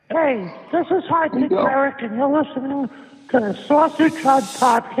Hey, this is High-Tech Eric, and you're listening to the Sausage Hut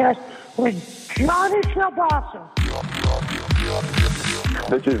Podcast with Johnny Kielbasa.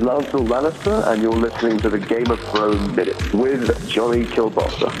 This is Lancel Lannister, and you're listening to the Game of Thrones Minute with Johnny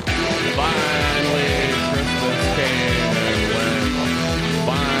Kielbasa. Finally, Christmas came and went.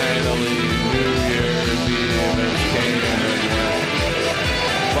 Finally, New Year's Eve came and went.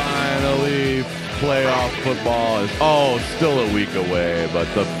 Finally, playoff football is, still a week away, but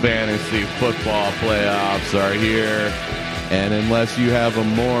the fantasy football playoffs are here. And unless you have a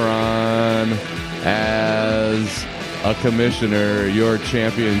moron as a commissioner, your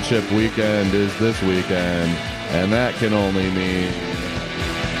championship weekend is this weekend. And that can only mean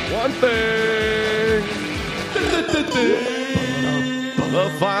one thing. The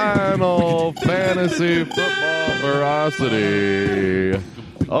final fantasy football ferocity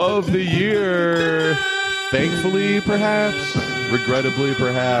of the year. Thankfully, perhaps. Regrettably,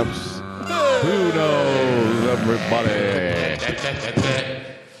 perhaps. Who knows, everybody?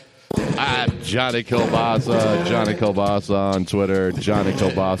 I'm Johnny Kielbasa. Johnny Kielbasa on Twitter. Johnny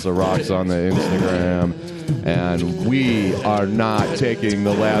Kielbasa rocks on the Instagram. And we are not taking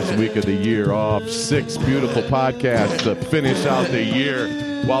the last week of the year off. 6 beautiful podcasts to finish out the year,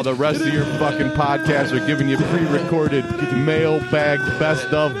 while the rest of your fucking podcasts are giving you pre-recorded mailbag best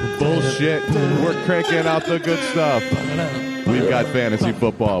of bullshit. We're cranking out the good stuff. We've got fantasy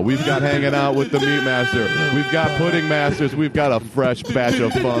football. We've got hanging out with the Meat Master. We've got Pudding Masters. We've got a fresh batch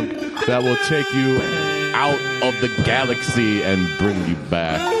of funk that will take you out of the galaxy and bring you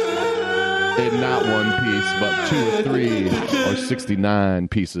back. In not one piece, but 2 or 3 or 69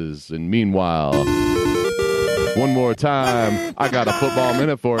 pieces. And meanwhile, one more time, I got a football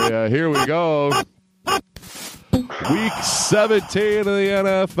minute for you. Here we go. Week 17 of the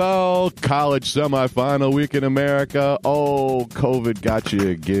NFL, college semifinal week in America. Oh, COVID got you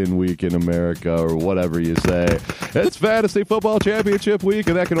again week in America, or whatever you say. It's fantasy football championship week,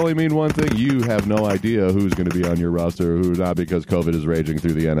 and that can only mean one thing. You have no idea who's going to be on your roster or who's not, because COVID is raging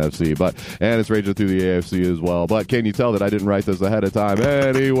through the NFC, and it's raging through the AFC as well. But can you tell that I didn't write this ahead of time?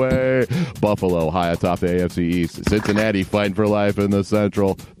 Anyway, Buffalo high atop the AFC East. Cincinnati fighting for life in the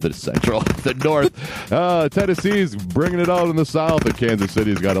the North. Tennessee's bringing it out in the South, and Kansas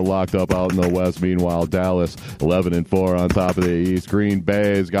City's got it locked up out in the West. Meanwhile, Dallas 11-4 on top of the East. Green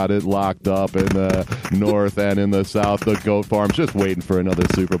Bay's got it locked up in the North and in the South. The Goat Farm's just waiting for another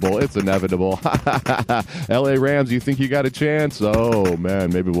Super Bowl. It's inevitable. LA Rams, you think you got a chance? Oh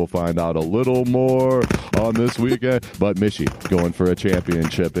man, maybe we'll find out a little more on this weekend. But Michie going for a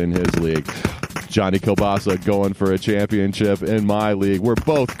championship in his league. Johnny Kielbasa going for a championship in my league. We're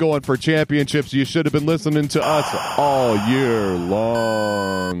both going for championships. You should have been listening to us all year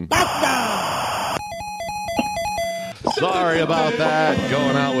long. Sorry about that.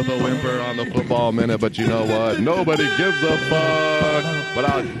 Going out with a whimper on the football minute, but you know what? Nobody gives a fuck. But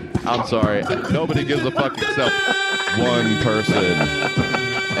I'm sorry. Nobody gives a fuck except one person.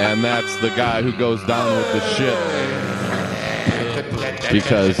 And that's the guy who goes down with the shit.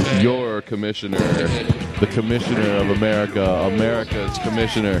 Because your commissioner, the commissioner of America, America's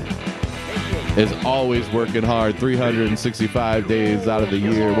commissioner, is always working hard 365 days out of the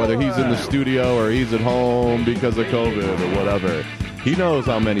year, whether he's in the studio or he's at home because of COVID or whatever. He knows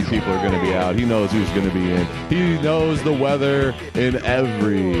how many people are going to be out. He knows who's going to be in. He knows the weather in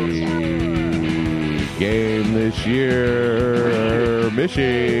every game this year.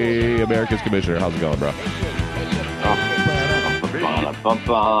 Michie, America's commissioner. How's it going, bro?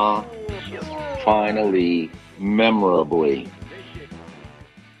 Finally, memorably,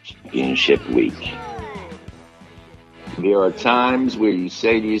 championship week. There are times where you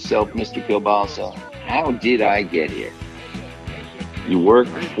say to yourself, Mr. Kielbasa, how did I get here? You work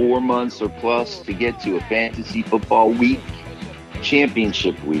 4 months or plus to get to a fantasy football week,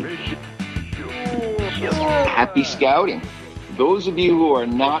 championship week. Happy scouting. Those of you who are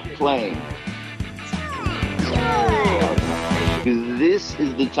not playing, because this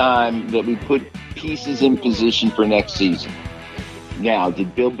is the time that we put pieces in position for next season. Now,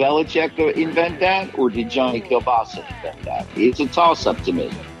 did Bill Belichick invent that, or did Johnny Kielbasa invent that? It's a toss-up to me.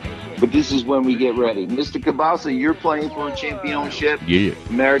 But this is when we get ready. Mr. Kielbasa, you're playing for a championship. Yeah.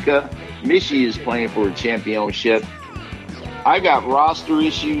 America. Michie is playing for a championship. I got roster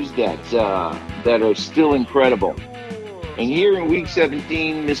issues that are still incredible. And here in Week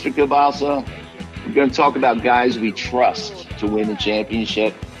 17, Mr. Kielbasa, we're going to talk about guys we trust to win the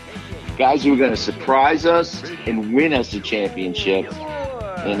championship. Guys who are going to surprise us and win us a championship.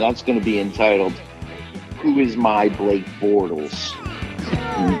 And that's going to be entitled, Who is My Blake Bortles?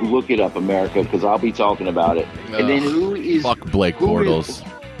 Look it up, America, because I'll be talking about it. And then who is... Fuck Blake Bortles.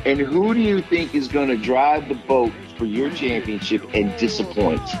 And who do you think is going to drive the boat for your championship and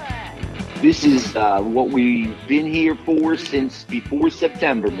disappoint? This is what we've been here for since before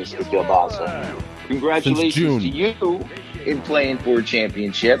September, Mr. Kielbasa. Congratulations to you in playing for a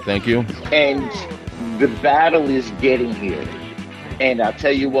championship. Thank you. And the battle is getting here. And I'll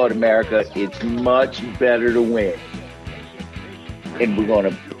tell you what, America, it's much better to win. And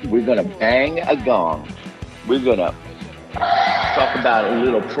we're gonna bang a gong. We're gonna talk about a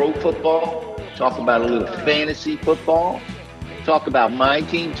little pro football, talk about a little fantasy football, talk about my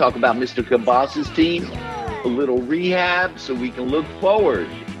team, talk about Mr. Kielbasa's team, a little rehab so we can look forward.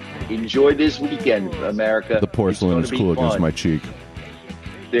 Enjoy this weekend, America. The porcelain is cool against my cheek.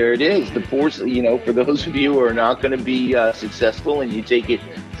 There it is. The porcelain, for those of you who are not going to be successful and you take it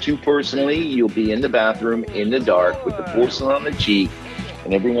too personally, you'll be in the bathroom in the dark with the porcelain on the cheek,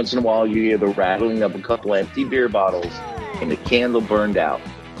 and every once in a while you hear the rattling of a couple empty beer bottles and the candle burned out.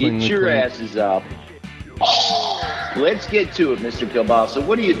 Get your asses up. Let's get to it, Mr. Kielbasa.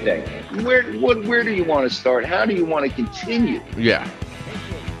 What do you think? Where do you want to start? How do you want to continue? Yeah.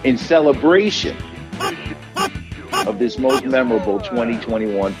 In celebration of this most memorable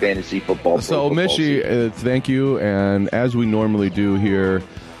 2021 fantasy football. So, Mishy, thank you. And as we normally do here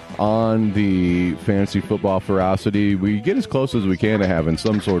on the Fantasy Football Ferocity, we get as close as we can to having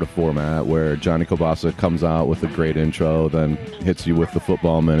some sort of format where Johnny Kielbasa comes out with a great intro, then hits you with the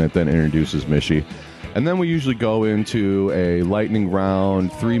football minute, then introduces Mishy. And then we usually go into a lightning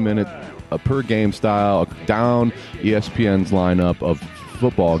round, 3-minute per game style, down ESPN's lineup of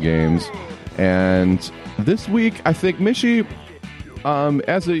football games. And this week, I think, Mishy,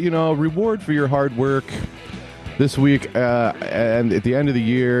 as a reward for your hard work this week and at the end of the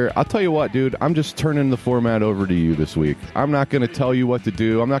year, I'll tell you what, dude, I'm just turning the format over to you this week. I'm not going to tell you what to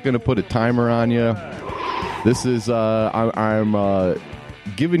do. I'm not going to put a timer on you. This is I'm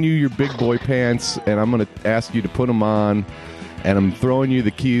giving you your big boy pants, and I'm going to ask you to put them on, and I'm throwing you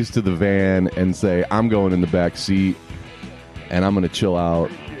the keys to the van and say, I'm going in the back seat, and I'm going to chill out.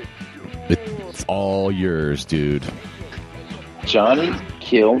 It's all yours, dude. Johnny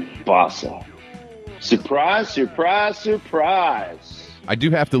Kielbasa. Surprise, surprise, surprise. I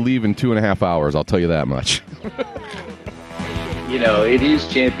do have to leave in 2.5 hours, I'll tell you that much. It is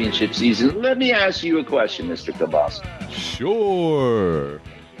championship season. Let me ask you a question, Mr. Kielbasa. Sure.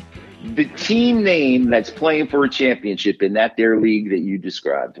 The team name that's playing for a championship in that their league that you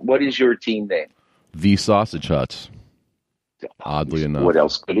described, what is your team name? The Sausage Huts. Oddly enough. What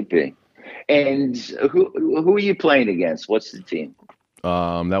else could it be? And who are you playing against? What's the team?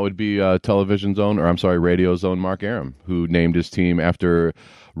 That would be Radio Zone Mark Aram, who named his team after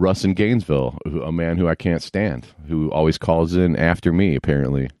Russ in Gainesville, a man who I can't stand, who always calls in after me,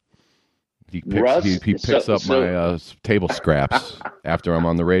 apparently. He picks up my table scraps after I'm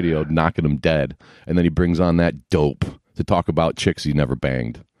on the radio, knocking them dead, and then he brings on that dope to talk about chicks he never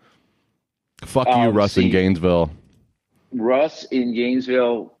banged. Fuck you, Russ in Gainesville. Russ in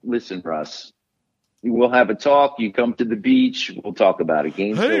Gainesville, listen, Russ. We'll have a talk. You come to the beach. We'll talk about it.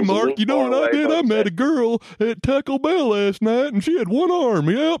 Hey, Mark, you know what I did? I met a girl at Taco Bell last night, and she had one arm.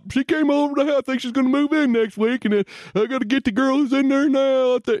 Yep, she came over to I think she's going to move in next week, and I got to get the girl who's in there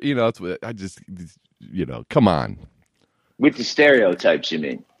now. Come on. With the stereotypes, you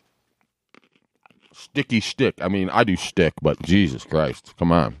mean? Sticky stick. I mean, I do stick, but Jesus Christ,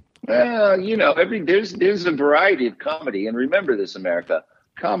 come on. Well, there's a variety of comedy, and remember this, America.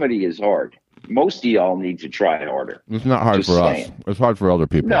 Comedy is hard. Most of y'all need to try harder. It's not hard for us. It's hard for other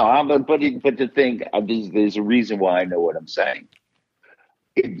people. No, but the thing, there's a reason why I know what I'm saying.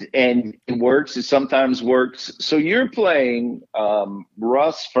 And it works. It sometimes works. So you're playing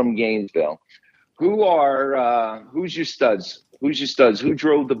Russ from Gainesville. Who's your studs? Who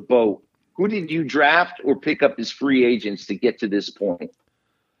drove the boat? Who did you draft or pick up as free agents to get to this point?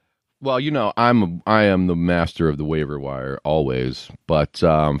 Well, I am the master of the waiver wire always, but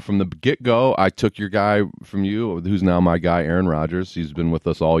from the get-go, I took your guy from you, who's now my guy, Aaron Rodgers. He's been with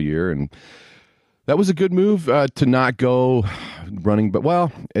us all year, and that was a good move to not go running.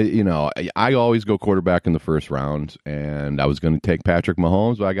 But I always go quarterback in the first round, and I was going to take Patrick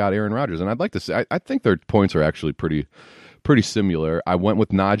Mahomes, but I got Aaron Rodgers, and I'd like to say I think their points are actually pretty similar. I went with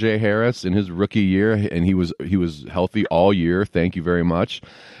Najee Harris in his rookie year, and he was healthy all year. Thank you very much.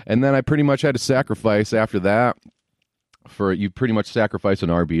 And then I pretty much had to sacrifice after that. You pretty much sacrifice an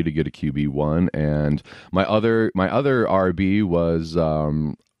RB to get a QB1, and my other RB was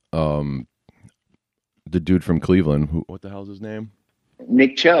the dude from Cleveland. What the hell's his name?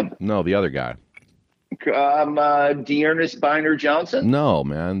 Nick Chubb. No, the other guy. Dearness Biner Johnson? No,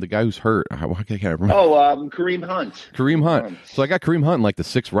 man. The guy who's hurt. I can't remember. Oh, Kareem Hunt. Kareem Hunt. So I got Kareem Hunt in like the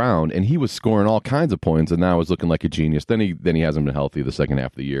 6th round, and he was scoring all kinds of points, and now was looking like a genius. Then he hasn't been healthy the second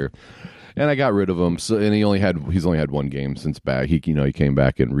half of the year. And I got rid of him. So, and he's only had one game since back. He came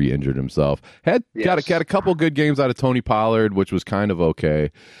back and re-injured himself. Got a couple good games out of Tony Pollard, which was kind of okay.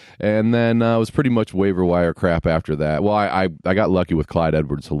 And then was pretty much waiver wire crap after that. Well, I got lucky with Clyde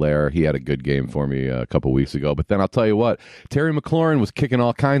Edwards-Helaire. He had a good game for me a couple weeks ago. But then I'll tell you what, Terry McLaurin was kicking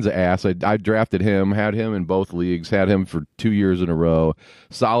all kinds of ass. I drafted him, had him in both leagues, had him for 2 years in a row.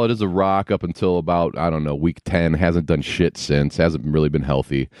 Solid as a rock up until about, I don't know, week 10. Hasn't done shit since. Hasn't really been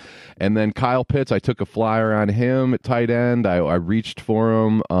healthy. And then Kyle Pitts, I took a flyer on him at tight end. I reached for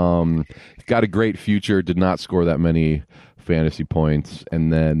him. Got a great future. Did not score that many fantasy points.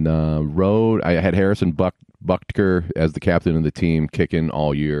 And then I had Harrison Butker as the captain of the team, kicking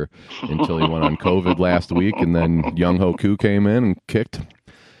all year until he went on COVID last week. And then Young Ho Koo came in and kicked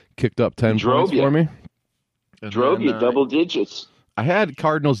up 10 points for me. Drove you double digits. I had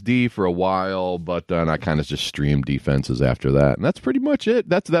Cardinals D for a while, but then I kind of just streamed defenses after that, and that's pretty much it.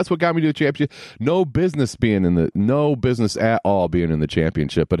 That's what got me to the championship. No business at all being in the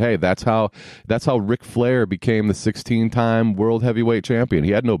championship. But hey, that's how Ric Flair became the 16-time world heavyweight champion.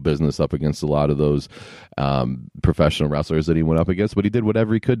 He had no business up against a lot of those professional wrestlers that he went up against, but he did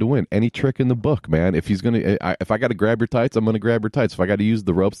whatever he could to win. Any trick in the book, man. If I got to grab your tights, I'm going to grab your tights. If I got to use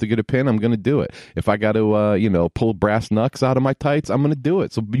the ropes to get a pin, I'm going to do it. If I got to pull brass knucks out of my tights, I'm going to do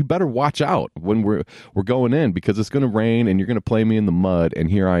it. So you better watch out when we're going in, because it's going to rain and you're going to play me in the mud. And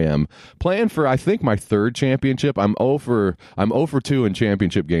here I am playing for, I think, my 3rd championship. I'm 0 for 2 in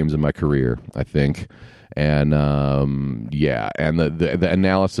championship games in my career, I think. And and the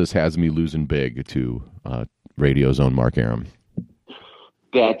analysis has me losing big to Radio's own Mark Arum.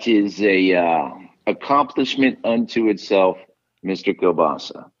 That is a accomplishment unto itself, Mr.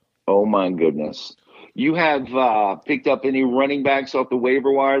 Kielbasa. Oh my goodness. You have picked up any running backs off the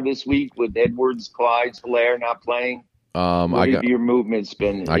waiver wire this week with Edwards, Clyde, Helaire not playing? What have your movements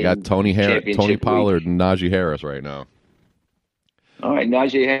been? I got Tony Pollard, and Najee Harris right now. All right,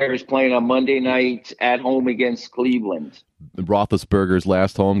 Najee Harris playing on Monday night at home against Cleveland. Roethlisberger's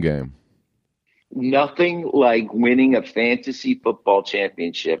last home game. Nothing like winning a fantasy football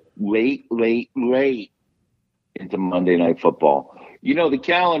championship late into Monday Night Football. You know, the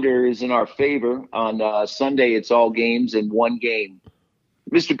calendar is in our favor. On Sunday, it's all games and one game.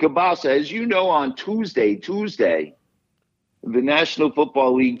 Mr. Kielbasa, as you know, on Tuesday, the National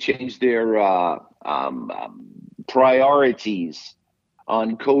Football League changed their priorities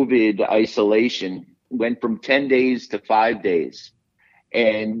on COVID isolation, went from 10 days to 5 days.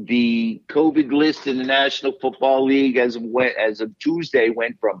 And the COVID list in the National Football League as of Tuesday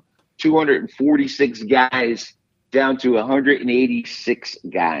went from 246 guys down to 186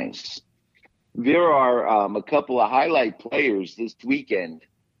 guys. There are a couple of highlight players this weekend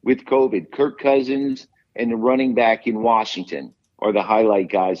with COVID. Kirk Cousins and the running back in Washington are the highlight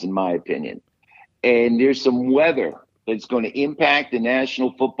guys, in my opinion. And there's some weather that's going to impact the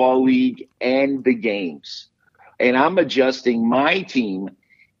National Football League and the games. And I'm adjusting my team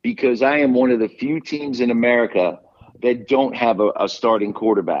because I am one of the few teams in America that don't have a starting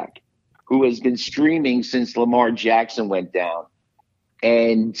quarterback, who has been streaming since Lamar Jackson went down.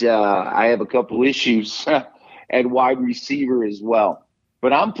 And I have a couple issues at wide receiver as well.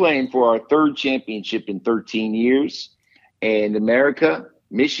 But I'm playing for our 3rd championship in 13 years. And America,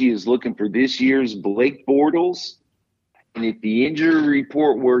 Michi is looking for this year's Blake Bortles. And if the injury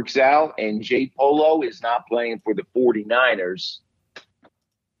report works out and Jay Polo is not playing for the 49ers,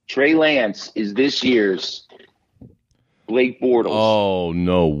 Trey Lance is this year's Blake Bortles. Oh,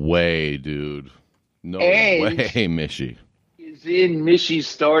 no way, dude. No way, Michi. He's in Michi's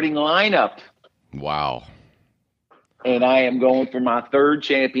starting lineup. Wow. And I am going for my 3rd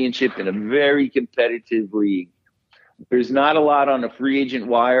championship in a very competitive league. There's not a lot on the free agent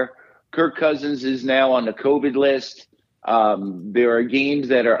wire. Kirk Cousins is now on the COVID list. There are games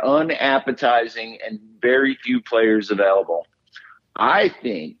that are unappetizing and very few players available. I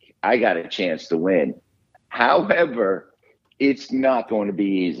think I got a chance to win. However, it's not going to be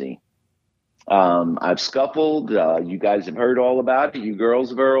easy. I've scuffled. You guys have heard all about it. You girls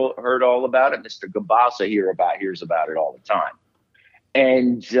have heard all about it. Mr. Kielbasa hears about it all the time.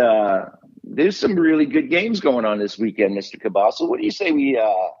 And there's some really good games going on this weekend, Mr. Kielbasa. What do you say we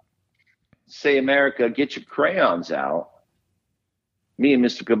say, America, get your crayons out? Me and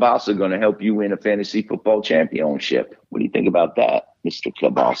Mr. Kielbasa are going to help you win a fantasy football championship. What do you think about that, Mr.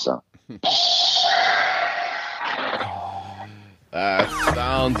 Kielbasa? That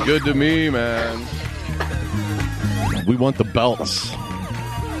sounds good to me, man. We want the belts.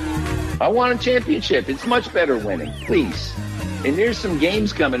 I want a championship. It's much better winning, please. And there's some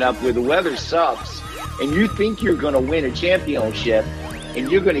games coming up where the weather sucks, and you think you're going to win a championship,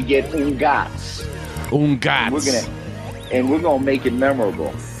 and you're going to get ungats. Ungats. And we're going to make it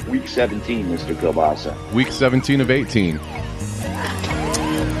memorable. Week 17, Mr. Kielbasa. Week 17 of 18.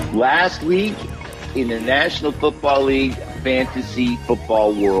 Last week in the National Football League fantasy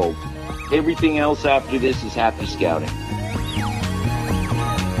football world. Everything else after this is happy scouting.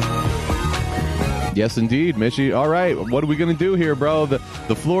 Yes, indeed, Mishy. All right, what are we going to do here, bro? The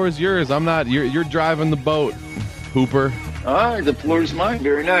floor is yours. I'm not. You're driving the boat, Hooper. All right, the floor is mine.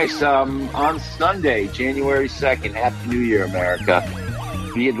 Very nice. On Sunday, January 2nd, Happy New Year, America.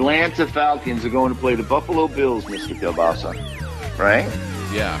 The Atlanta Falcons are going to play the Buffalo Bills, Mr. Kielbasa. Right?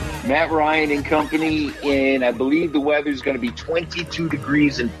 Yeah. Matt Ryan and company, and I believe the weather's going to be 22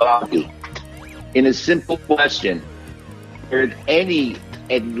 degrees and foggy. In a simple question, are there any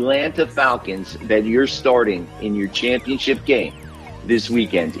Atlanta Falcons that you're starting in your championship game this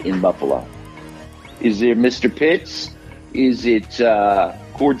weekend in Buffalo? Is there Mr. Pitts? Is it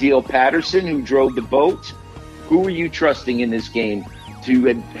Cordell Patterson who drove the boat? Who are you trusting in this game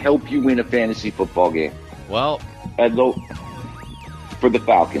to help you win a fantasy football game? Well, for the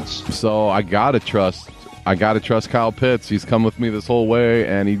Falcons. So I gotta trust Kyle Pitts. He's come with me this whole way,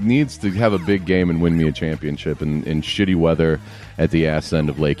 and he needs to have a big game and win me a championship in shitty weather at the ass end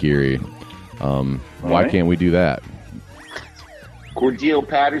of Lake Erie. Why can't we do that? Cordell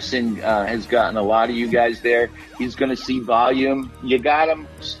Patterson has gotten a lot of you guys there. He's going to see volume. You got him,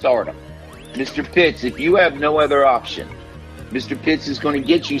 start him. Mr. Pitts, if you have no other option, Mr. Pitts is going to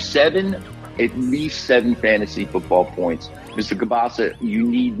get you at least seven fantasy football points. Mr. Kielbasa, you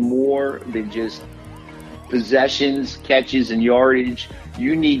need more than just possessions, catches, and yardage.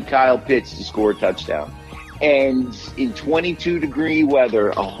 You need Kyle Pitts to score a touchdown. And in 22-degree weather,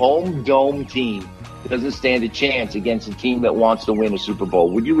 a home dome team doesn't stand a chance against a team that wants to win a Super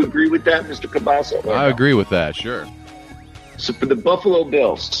Bowl. Would you agree with that, Mr. Kielbasa? I agree with that, sure. So for the Buffalo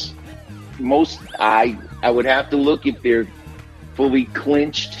Bills, I would have to look if they're fully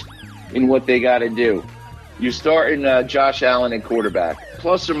clinched in what they got to do. You're starting Josh Allen at quarterback.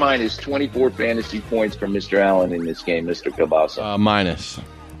 Plus or minus 24 fantasy points from Mr. Allen in this game, Mr. Kielbasa. Minus.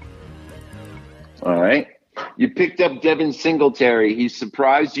 All right. You picked up Devin Singletary. He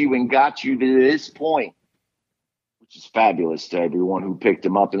surprised you and got you to this point, which is fabulous to everyone who picked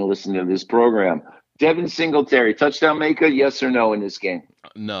him up and listened to this program. Devin Singletary, touchdown maker, yes or no in this game?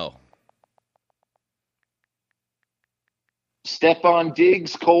 No. Stephon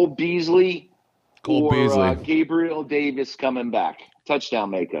Diggs, Cole Beasley, Beasley. Gabriel Davis coming back. Touchdown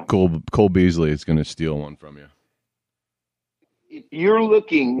maker. Cole Beasley is going to steal one from you. If you're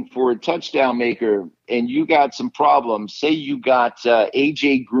looking for a touchdown maker and you got some problems, say you got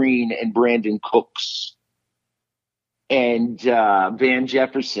A.J. Green and Brandon Cooks and Van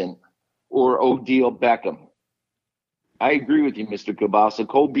Jefferson or Odell Beckham. I agree with you, Mr. Kielbasa.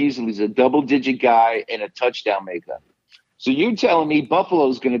 Cole Beasley's a double-digit guy and a touchdown maker. So you're telling me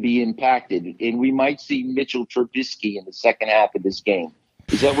Buffalo's going to be impacted, and we might see Mitchell Trubisky in the second half of this game.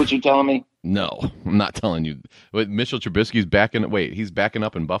 Is that what you're telling me? No, I'm not telling you. Wait, Mitchell Trubisky's backing. Wait, he's backing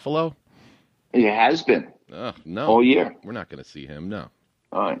up in Buffalo? He has been. No. All year. We're not going to see him, no.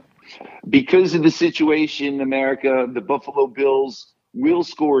 All right. Because of the situation in America, the Buffalo Bills will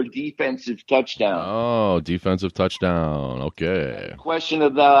score a defensive touchdown. Oh, defensive touchdown. Okay. Question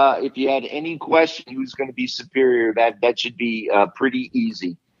of if you had any question who's going to be superior, that should be pretty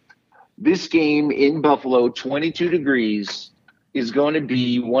easy. This game in Buffalo, 22 degrees, is going to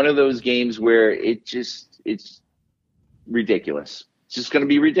be one of those games where it's ridiculous. It's just going to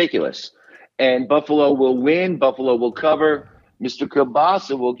be ridiculous. And Buffalo will win. Buffalo will cover. Mr.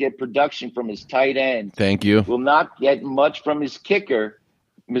 Kielbasa will get production from his tight end. Thank you. Will not get much from his kicker,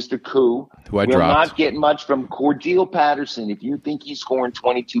 Mr. Koo. Who I will dropped. Not get much from Cordell Patterson. If you think he's scoring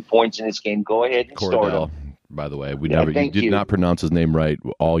 22 points in this game, go ahead and start him. By the way, you did not pronounce his name right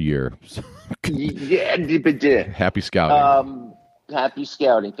all year. Yeah, Happy scouting. Happy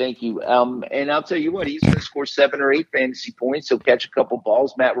scouting. Thank you. And I'll tell you what, he's going to score 7 or 8 fantasy points. He'll catch a couple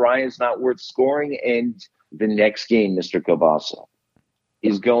balls. Matt Ryan's not worth scoring. And the next game, Mr. Kielbasa,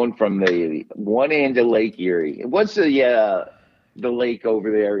 is going from the one end of Lake Erie. What's the lake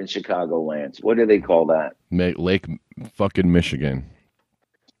over there in Chicagoland? What do they call that? Lake fucking Michigan.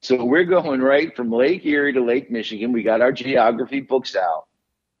 So we're going right from Lake Erie to Lake Michigan. We got our geography books out.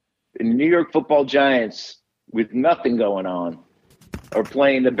 And the New York Football Giants, with nothing going on, are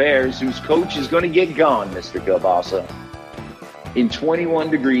playing the Bears, whose coach is going to get gone, Mr. Kielbasa. in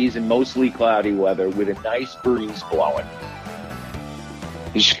 21 degrees and mostly cloudy weather with a nice breeze blowing.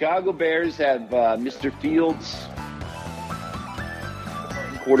 The Chicago Bears have Mr. Fields,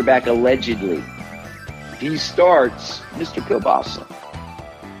 quarterback allegedly. He starts Mr. Kielbasa.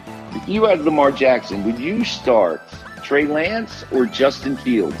 If you had Lamar Jackson, would you start Trey Lance or Justin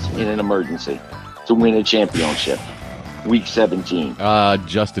Fields in an emergency to win a championship? Week 17.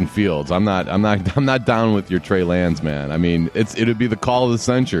 Justin Fields. I'm not down with your Trey Lance, man. I mean, it'd be the call of the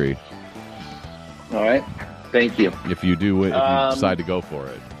century. All right. Thank you. If you decide to go for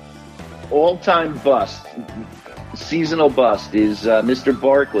it. All-time bust, seasonal bust is Mr.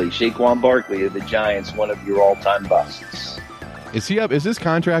 Barkley, Saquon Barkley of the Giants, one of your all-time busts. Is he up? Is his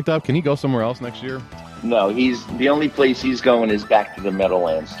contract up? Can he go somewhere else next year? No, he's the only place he's going is back to the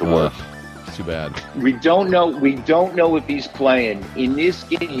Meadowlands to work. Too bad. We don't know if he's playing in this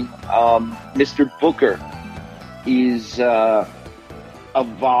game. Mr. Booker is a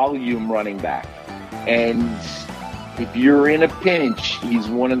volume running back, and if you're in a pinch, he's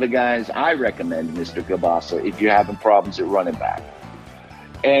one of the guys I recommend, Mr. Kielbasa, if you're having problems at running back.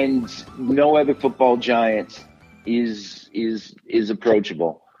 And no other football giant is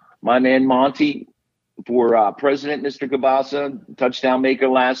approachable. My man Monty for president, Mr. Kielbasa, touchdown maker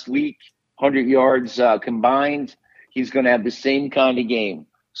last week. 100 yards combined. He's going to have the same kind of game.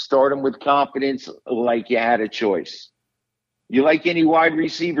 Start him with confidence like you had a choice. You like any wide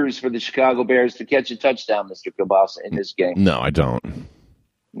receivers for the Chicago Bears to catch a touchdown, Mr. Kielbasa, in this game? No, I don't.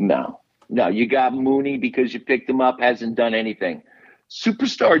 No. You got Mooney because you picked him up, hasn't done anything.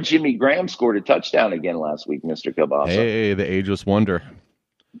 Superstar Jimmy Graham scored a touchdown again last week, Mr. Kielbasa. Hey, the ageless wonder.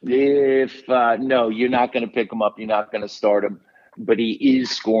 If, no, you're not going to pick him up. You're not going to start him. But he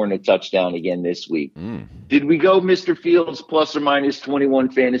is scoring a touchdown again this week. Did we go Mr. Fields plus or minus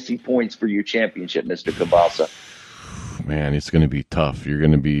 21 fantasy points for your championship, Mr. Kielbasa? Man, it's going to be tough. You're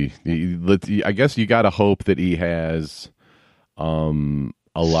going to be – I guess you got to hope that he has a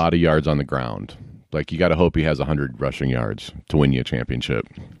lot of yards on the ground. Like, you got to hope he has 100 rushing yards to win you a championship.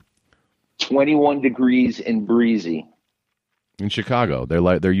 21 degrees and breezy. In Chicago.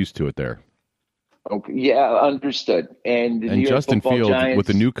 They're used to it there. Okay, yeah, understood. And Justin Fields, Giants, with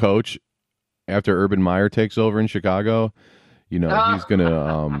a new coach, after Urban Meyer takes over in Chicago, he's going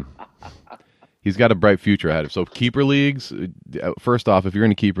to he's got a bright future ahead of him. So keeper leagues, first off, if you're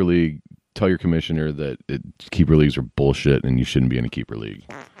in a keeper league, tell your commissioner that keeper leagues are bullshit and you shouldn't be in a keeper league.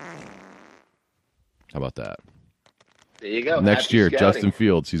 How about that? There you go. Next Happy year, scouting. Justin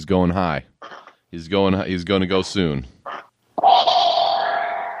Fields, he's going high. He's going to go soon.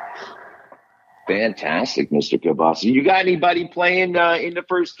 Fantastic, Mr. Kielbasa. You got anybody playing in the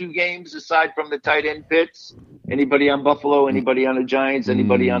first two games aside from the tight end pits? Anybody on Buffalo? Anybody on the Giants?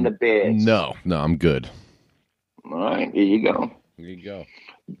 Anybody on the Bears? No, I'm good. All right, here you go. There you go.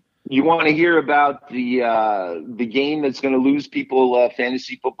 You want to hear about the game that's going to lose people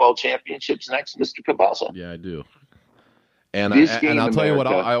fantasy football championships next, Mr. Kielbasa? Yeah, I do. And I'll tell you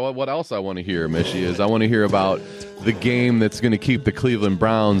what else I want to hear, Mishy, is I want to hear about the game that's going to keep the Cleveland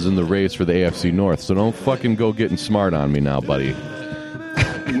Browns in the race for the AFC North. So don't fucking go getting smart on me now, buddy.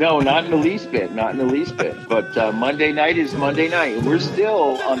 No, not in the least bit. But Monday night is Monday night. We're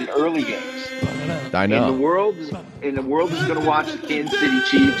still on the early games. I know. And the world is going to watch the Kansas City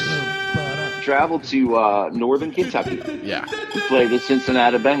Chiefs travel to northern Kentucky. Yeah. To play the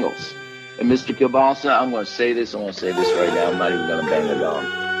Cincinnati Bengals. And Mr. Kielbasa, I'm going to say this right now. I'm not even going to bang it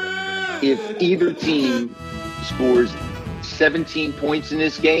on. If either team scores 17 points in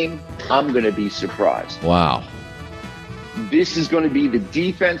this game, I'm going to be surprised. Wow. This is going to be the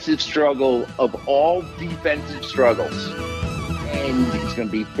defensive struggle of all defensive struggles. And it's going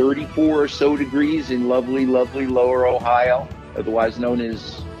to be 34 or so degrees in lovely, lovely lower Ohio, otherwise known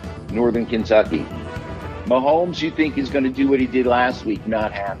as northern Kentucky. Mahomes, you think, is going to do what he did last week?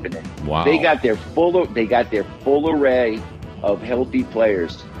 Not happening. Wow. They got their full array of healthy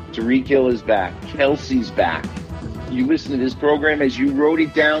players. Tyreek Hill is back. Kelsey's back. You listen to this program as you wrote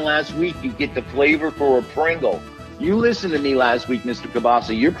it down last week. You get the flavor for a Pringle. You listened to me last week, Mr.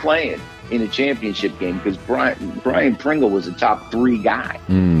 Kielbasa. You're playing in a championship game because Brian Pringle was a top 3 guy.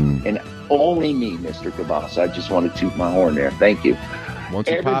 And only me, Mr. Kielbasa. I just want to toot my horn there. Thank you. Once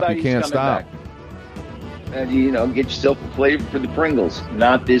you pop, you can't stop. Back. And, get yourself a flavor for the Pringles.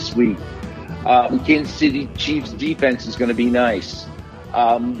 Not this week. Kansas City Chiefs defense is going to be nice.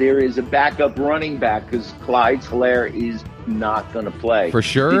 There is a backup running back because Clyde Hilaire is not going to play. For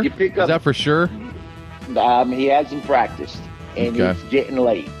sure? Did you pick up? Is that for sure? He hasn't practiced, and It's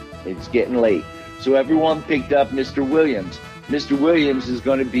getting late. So everyone picked up Mr. Williams. Mr. Williams is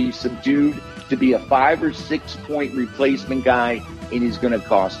going to be subdued to be a 5 or 6 point replacement guy, and he's going to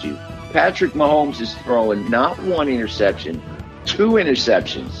cost you. Patrick Mahomes is throwing not 1 interception, 2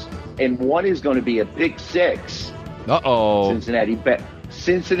 interceptions, and 1 is going to be a pick 6. Cincinnati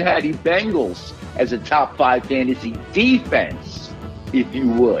Bengals as a top 5 fantasy defense, if you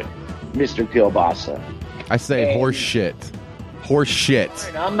would, Mr. Kielbasa. I say horse shit. Horse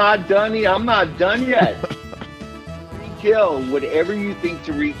shit. I'm not done yet. Kill, whatever you think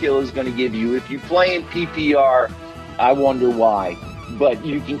Tariq Hill is going to give you. If you play in PPR, I wonder why. But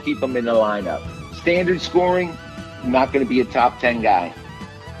you can keep him in the lineup. Standard scoring, not going to be a top 10 guy.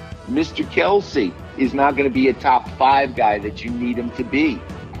 Mr. Kelsey is not going to be a top 5 guy that you need him to be.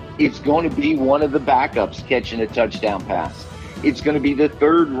 It's going to be one of the backups catching a touchdown pass. It's going to be the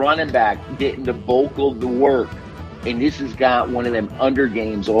third running back getting the bulk of the work. And this has got one of them under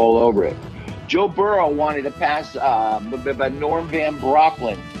games all over it. Joe Burrow wanted to pass Norm Van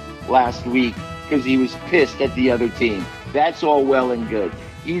Brocklin last week because he was pissed at the other team. That's all well and good.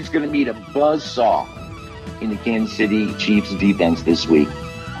 He's going to meet a buzzsaw in the Kansas City Chiefs defense this week.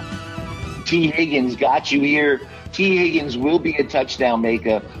 T. Higgins got you here. T. Higgins will be a touchdown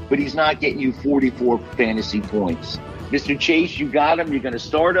maker, but he's not getting you 44 fantasy points. Mr. Chase, you got him. You're going to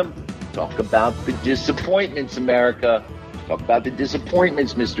start him. Talk about the disappointments, America. Talk about the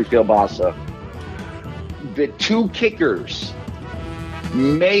disappointments, Mr. Kielbasa. The 2 kickers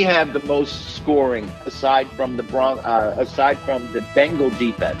may have the most scoring aside from the Bengal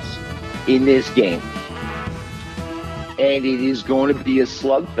defense in this game, and it is going to be a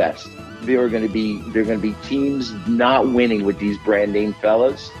slugfest. There are going to be teams not winning with these brand name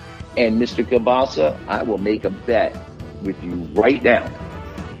fellas. And Mr. Kielbasa, I will make a bet with you right now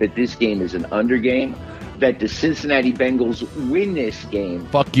that this game is an under game, that the Cincinnati Bengals win this game.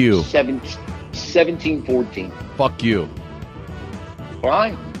 Fuck you. 17-14. Fuck you.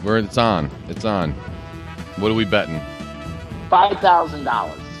 Fine. It's on. It's on. What are we betting?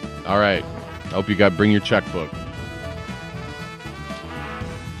 $5,000. All right. I hope you bring your checkbook.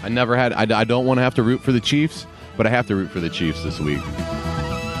 I don't want to have to root for the Chiefs, but I have to root for the Chiefs this week.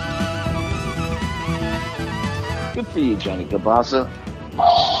 Good for you, Johnny Kielbasa.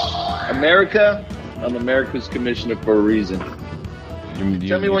 America, I'm America's commissioner for a reason.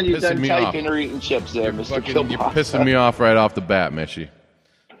 Tell me when you're done typing or eating chips there, Mr. Kielbasa. You're pissing me off right off the bat, Mishy.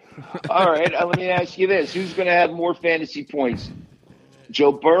 All right, let me ask you this. Who's going to have more fantasy points,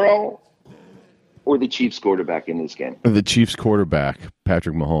 Joe Burrow or the Chiefs quarterback in this game? The Chiefs quarterback,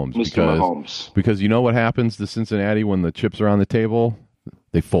 Patrick Mahomes. Mahomes. Because you know what happens to Cincinnati when the chips are on the table?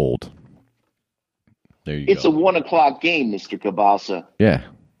 They fold. There you go. It's a 1 o'clock game, Mr. Kielbasa. Yeah.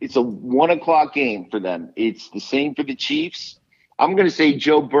 It's a 1 o'clock game for them. It's the same for the Chiefs. I'm going to say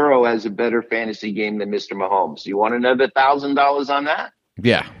Joe Burrow has a better fantasy game than Mr. Mahomes. You want another $1,000 on that?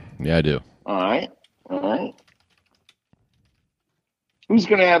 Yeah. Yeah, I do. All right. Who's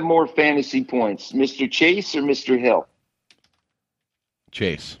going to have more fantasy points, Mr. Chase or Mr. Hill?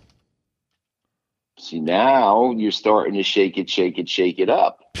 Chase. See, now you're starting to shake it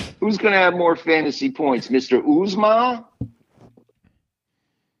up. Who's going to have more fantasy points, Mr. Uzma?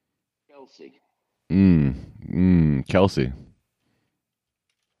 Kelsey. Kelsey.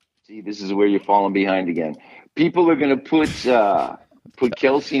 See, this is where you're falling behind again. People are going to put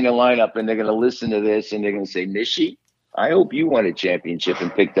Kelsey in the lineup, and they're going to listen to this, and they're going to say, Mishy, I hope you won a championship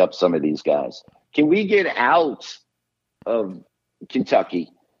and picked up some of these guys. Can we get out of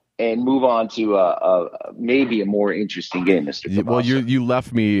Kentucky and move on to maybe a more interesting game, Mr. Kielbasa? Well, you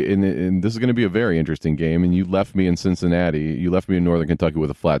left me in this is going to be a very interesting game, and you left me in Cincinnati. You left me in Northern Kentucky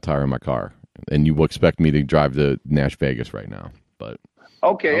with a flat tire in my car, and you expect me to drive to Nash Vegas right now. But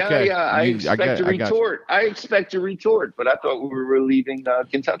okay. I expect to retort, but I thought we were leaving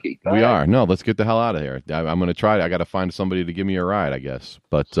Kentucky. Go ahead. Are. No, let's get the hell out of here. I'm going to try it. I got to find somebody to give me a ride, I guess.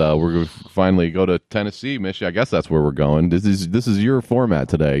 But we're going to finally go to Tennessee, Michigan. I guess that's where we're going. This is your format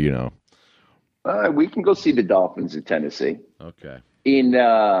today, you know. We can go see the Dolphins in Tennessee. Okay.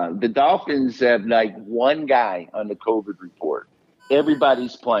 The Dolphins have like one guy on the COVID report.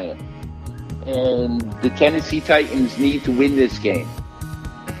 Everybody's playing. And the Tennessee Titans need to win this game.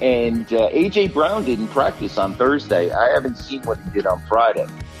 And A.J. Brown didn't practice on Thursday. I haven't seen what he did on Friday,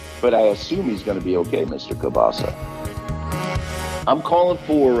 but I assume he's going to be okay, Mr. Kielbasa. I'm calling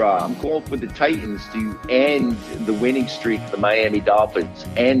for the Titans to end the winning streak of the Miami Dolphins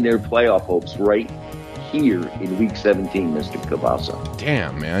and their playoff hopes right here in Week 17, Mr. Kielbasa.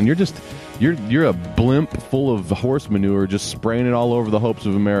 Damn, man, you're a blimp full of horse manure, just spraying it all over the hopes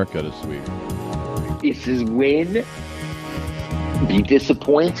of America this week. This is win. Be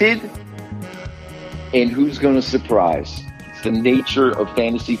disappointed, and who's going to surprise? It's the nature of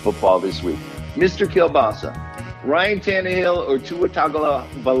fantasy football this week. Mr. Kielbasa, Ryan Tannehill or Tua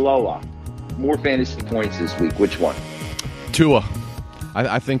Tagovailoa? More fantasy points this week. Which one? Tua.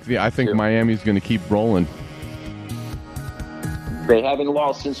 I think Miami's going to keep rolling. They haven't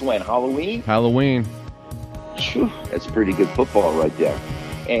lost since when? Halloween? Whew, that's pretty good football right there.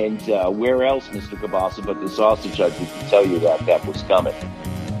 And where else, Mr. Kielbasa, but the Sausage Hut can tell you that was coming.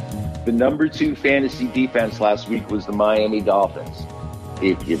 The number 2 fantasy defense last week was the Miami Dolphins.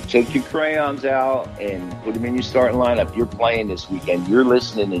 If you took your crayons out and put them in your starting lineup, you're playing this weekend. You're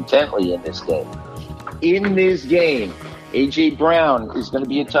listening intently in this game. In this game, A.J. Brown is going to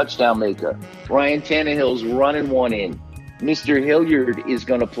be a touchdown maker. Ryan Tannehill's running one in. Mr. Hilliard is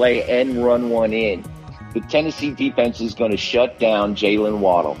going to play and run one in. The Tennessee defense is going to shut down Jalen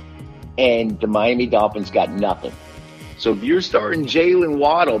Waddle. And the Miami Dolphins got nothing. So if you're starting Jalen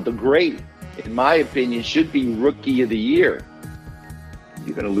Waddle, the great, in my opinion, should be Rookie of the Year,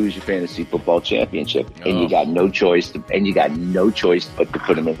 you're going to lose your fantasy football championship. And you got no choice but to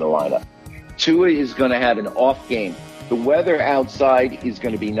put him in the lineup. Tua is going to have an off game. The weather outside is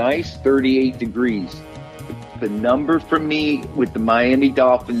going to be nice, 38 degrees. The number for me with the Miami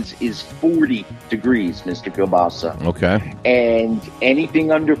Dolphins is 40 degrees, Mr. Kielbasa. Okay. And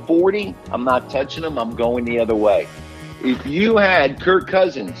anything under 40, I'm not touching them. I'm going the other way. If you had Kirk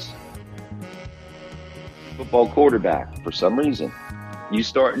Cousins, football quarterback, for some reason,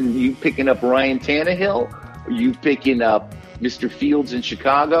 you picking up Ryan Tannehill, or you picking up Mr. Fields in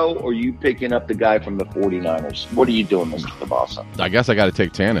Chicago, or you picking up the guy from the 49ers? What are you doing, Mr. Kielbasa? I guess I got to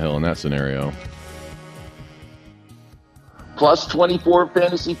take Tannehill in that scenario. Plus 24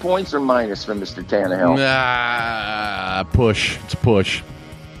 fantasy points or minus from Mr. Tannehill? Push. It's a push.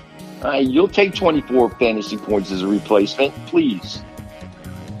 You'll take 24 fantasy points as a replacement, please.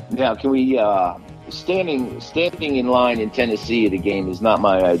 Now, can we standing in line in Tennessee at a game is not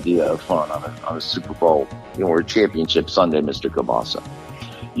my idea of fun on a Super Bowl or a championship Sunday, Mr. Kielbasa.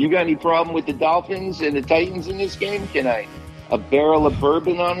 You got any problem with the Dolphins and the Titans in this game? Can I a barrel of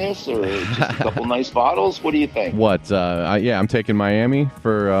bourbon on this, or just a couple nice bottles? What do you think? What? I'm taking Miami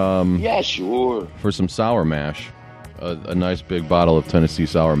for. Yeah, sure. For some sour mash, a nice big bottle of Tennessee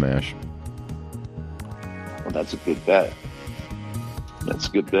sour mash. Well, that's a good bet. That's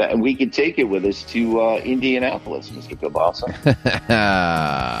a good bet, and we could take it with us to Indianapolis, Mr. Kielbasa.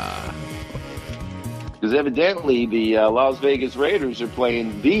 Because evidently the Las Vegas Raiders are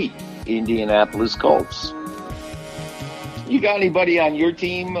playing the Indianapolis Colts. You got anybody on your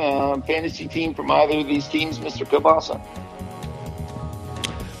team, fantasy team, from either of these teams, Mr. Kielbasa?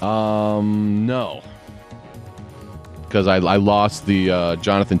 No. Because I lost the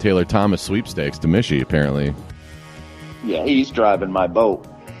Jonathan Taylor Thomas sweepstakes to Michie, apparently. Yeah, he's driving my boat.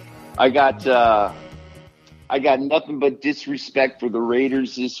 I got nothing but disrespect for the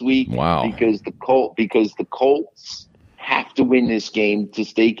Raiders this week. Wow. Because the Colts have to win this game to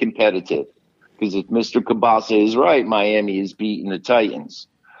stay competitive. Because if Mr. Kielbasa is right, Miami is beating the Titans.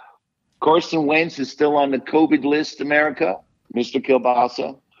 Carson Wentz is still on the COVID list, America, Mr.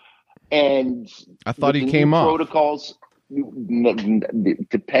 Kielbasa. And I thought he came off. Protocols,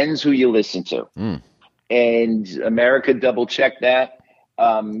 depends who you listen to. And America double-checked that.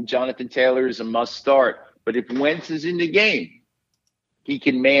 Jonathan Taylor is a must-start. But if Wentz is in the game, he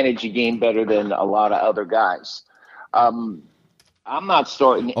can manage a game better than a lot of other guys. I'm not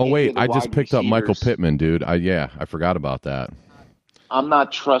starting. Oh, wait, I just picked up Michael Pittman, dude. I forgot about that. I'm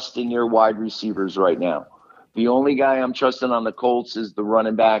not trusting your wide receivers right now. The only guy I'm trusting on the Colts is the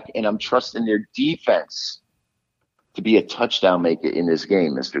running back, and I'm trusting their defense to be a touchdown maker in this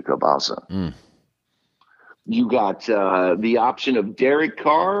game, Mr. Kielbasa. You got the option of Derek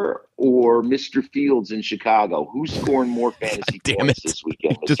Carr or Mr. Fields in Chicago. Who's scoring more fantasy points this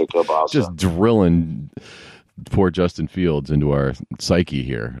weekend, Mr. Kielbasa? Just drilling poor Justin Fields into our psyche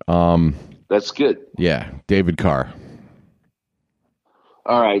here. That's good. Yeah, David Carr.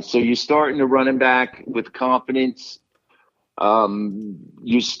 All right, so you're starting the running back with confidence.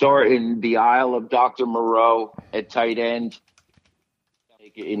 You start in the aisle of Dr. Moreau at tight end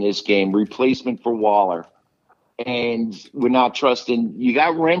in this game. Replacement for Waller. And we're not trusting. You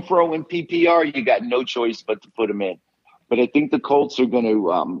got Renfro in PPR. You got no choice but to put him in. But I think the Colts are going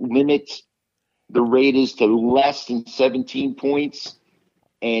to limit the Raiders to less than 17 points.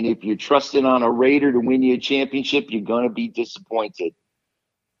 And if you're trusting on a Raider to win you a championship, you're going to be disappointed.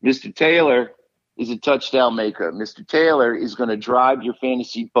 Mr. Taylor is a touchdown maker. Mr. Taylor is going to drive your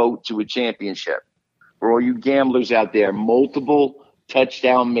fantasy boat to a championship. For all you gamblers out there, multiple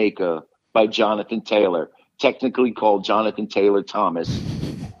touchdown maker by Jonathan Taylor, technically called Jonathan Taylor Thomas,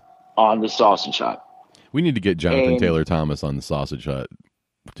 on the Sausage Hut. We need to get Jonathan And, Taylor Thomas on the Sausage Hut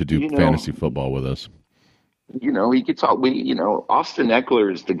to do you know, fantasy football with us. He could talk. Austin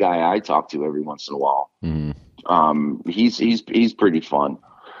Eckler is the guy I talk to every once in a while. He's pretty fun.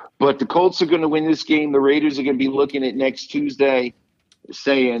 But the Colts are going to win this game. The Raiders are going to be looking at next Tuesday,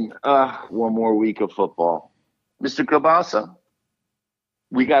 saying, one more week of football. Mr. Kielbasa,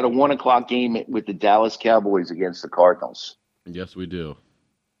 we got a 1:00 game with the Dallas Cowboys against the Cardinals. Yes, we do.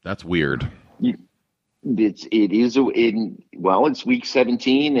 That's weird. It's week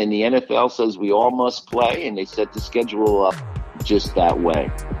 17, and the NFL says we all must play, and they set the schedule up just that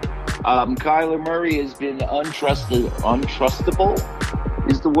way. Kyler Murray has been untrustable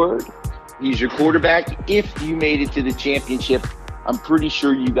is the word. He's your quarterback. If you made it to the championship, I'm pretty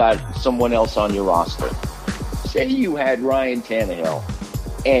sure you got someone else on your roster. Say you had Ryan Tannehill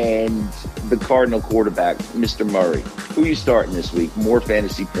and the Cardinal quarterback, Mr. Murray. Who are you starting this week? More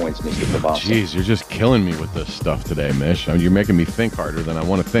fantasy points, Mr. Kielbasa. Jeez, you're just killing me with this stuff today, Mish. You're making me think harder than I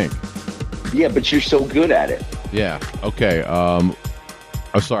want to think. Yeah, but you're so good at it. Yeah. Okay. I'm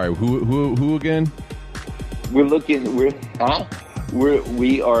sorry. Who again? We are looking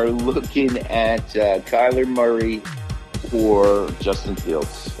at Kyler Murray or Justin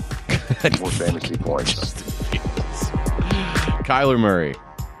Fields. More fantasy points. Kyler Murray.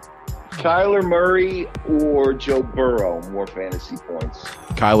 Kyler Murray or Joe Burrow, more fantasy points.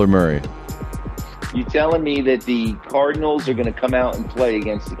 Kyler Murray. You telling me that the Cardinals are going to come out and play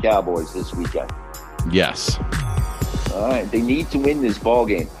against the Cowboys this weekend? Yes. All right. They need to win this ball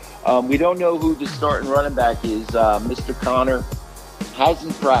game. We don't know who the starting running back is. Mr. Connor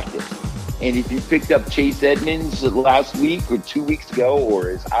hasn't practiced. And if you picked up Chase Edmonds last week or 2 weeks ago, or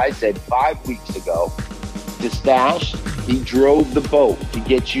as I said, 5 weeks ago, to stash, he drove the boat to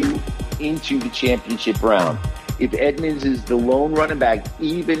get you into the championship round. If Edmonds is the lone running back,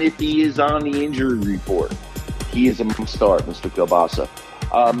 even if he is on the injury report, he is a must start, Mr. Kielbasa.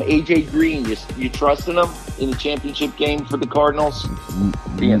 A.J. Green, you trusting him in the championship game for the Cardinals?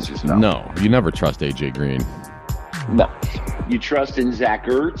 The answer is no. No, you never trust A.J. Green. No. You trust in Zach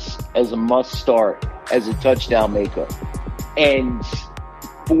Ertz as a must start, as a touchdown maker. And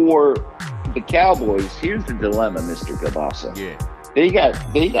for the Cowboys, here's the dilemma, Mr. Kielbasa. Yeah. They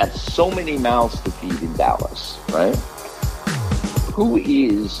got so many mouths to feed in Dallas, right? Who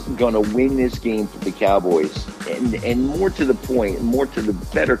is going to win this game for the Cowboys? And more to the point, more to the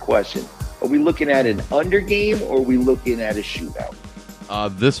better question, are we looking at an under game or are we looking at a shootout?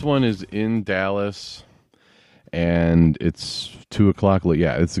 This one is in Dallas, and it's 2:00.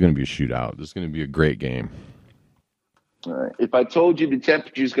 Yeah, it's going to be a shootout. This is going to be a great game. All right. If I told you the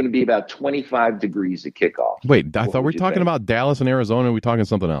temperature is going to be about 25 degrees at kickoff. Wait, I thought we were talking about Dallas and Arizona. Are we talking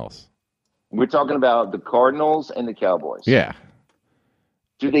something else? We're talking about the Cardinals and the Cowboys. Yeah.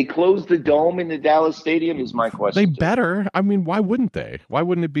 Do they close the dome in the Dallas Stadium is my question. They better. I mean, why wouldn't they? Why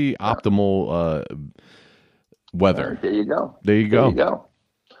wouldn't it be optimal weather? There you go. There you go.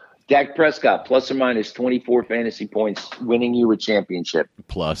 Dak Prescott, plus or minus 24 fantasy points, winning you a championship.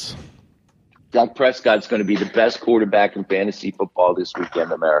 Plus. Dak Prescott's going to be the best quarterback in fantasy football this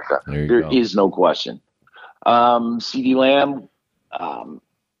weekend, America. There is no question. CeeDee Lamb,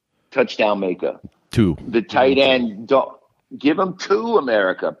 touchdown maker. 2. The tight end, give him 2,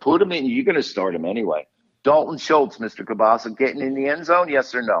 America. Put him in. You're going to start him anyway. Dalton Schultz, Mr. Kielbasa, getting in the end zone,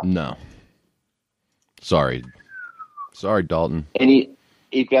 yes or no? No. Sorry, Dalton. And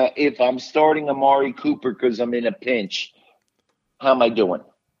if I'm starting Amari Cooper because I'm in a pinch, how am I doing?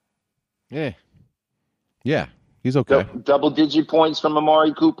 Yeah, he's okay. Double-digit points from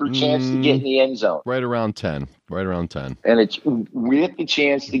Amari Cooper, chance to get in the end zone. Right around 10. And it's with the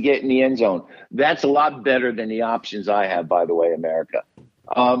chance to get in the end zone. That's a lot better than the options I have, by the way, America.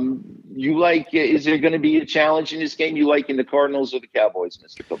 Is there going to be a challenge in this game? You liking the Cardinals or the Cowboys,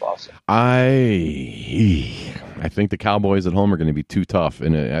 Mr. Kielbasa? I think the Cowboys at home are going to be too tough.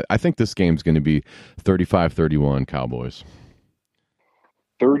 And I think this game's going to be 35-31 Cowboys.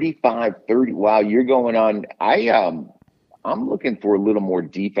 35-30. Wow, you're going on. I'm looking for a little more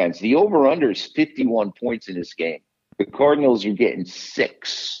defense. The over-under is 51 points in this game. The Cardinals, you're getting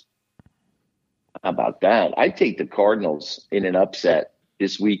 6. How about that? I take the Cardinals in an upset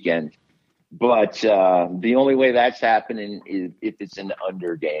this weekend. But the only way that's happening is if it's an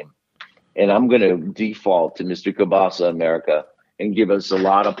under game. And I'm going to default to Mr. Kielbasa, America, and give us a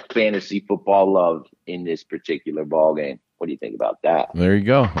lot of fantasy football love in this particular ball game. What do you think about that? There you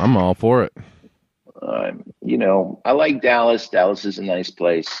go. I'm all for it. I like Dallas. Dallas is a nice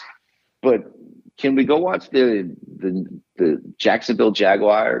place. But can we go watch the Jacksonville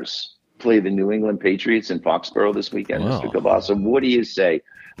Jaguars play the New England Patriots in Foxborough this weekend, Wow. Mr. Kielbasa? What do you say?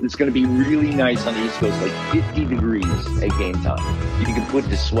 It's going to be really nice on the East Coast, like 50 degrees at game time. You can put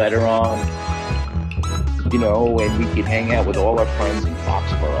the sweater on, and we can hang out with all our friends in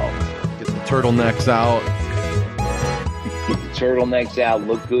Foxborough. Get the turtlenecks out.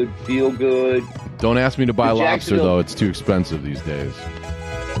 Look good, feel good. Don't ask me to buy lobster, though. It's too expensive these days.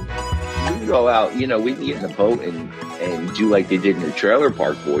 We can go out, we can get in the boat and do like they did in the Trailer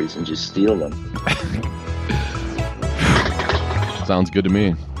Park Boys and just steal them. Sounds good to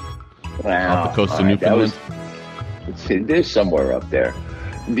me. Wow. Off the coast of Newfoundland. There's somewhere up there.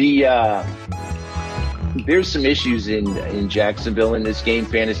 There's some issues in Jacksonville in this game,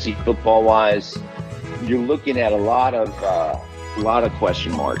 fantasy football wise. You're looking at a lot of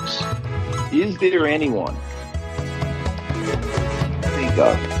question marks. Is there anyone, think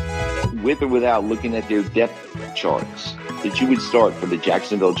of, with or without looking at their depth charts, that you would start for the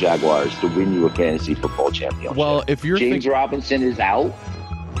Jacksonville Jaguars to win you a fantasy football championship? Well, if you're James Robinson is out.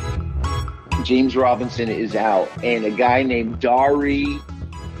 And a guy named Dari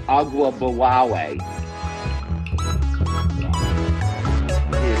Agwabawawe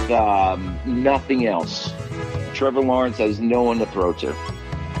is nothing else. Trevor Lawrence has no one to throw to.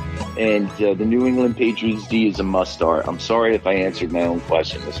 And the New England Patriots D is a must-start. I'm sorry if I answered my own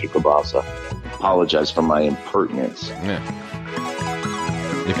question, Mr. Kielbasa. Apologize for my impertinence. Yeah.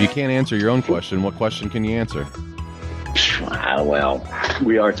 If you can't answer your own question, what question can you answer? Well,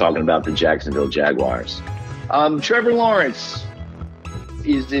 we are talking about the Jacksonville Jaguars. Trevor Lawrence,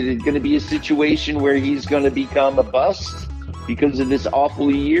 is it going to be a situation where he's going to become a bust because of this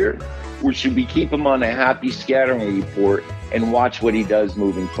awful year? Or should we keep him on a happy scattering report and watch what he does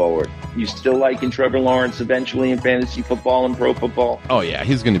moving forward? You still liking Trevor Lawrence eventually in fantasy football and pro football? Oh yeah,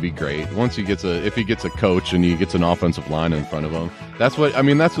 he's going to be great once if he gets a coach and he gets an offensive line in front of him. That's what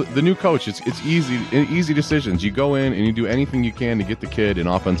the new coach. It's easy decisions. You go in and you do anything you can to get the kid an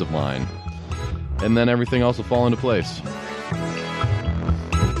offensive line, and then everything else will fall into place.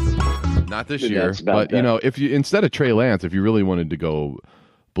 Not this year, but if you instead of Trey Lance, if you really wanted to go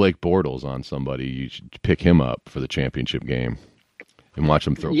Blake Bortles on somebody, you should pick him up for the championship game and watch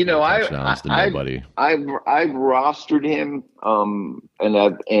him throw touchdowns to nobody. I've rostered him,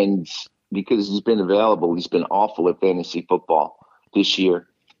 and because he's been available, he's been awful at fantasy football this year,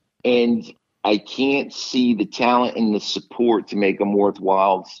 and I can't see the talent and the support to make him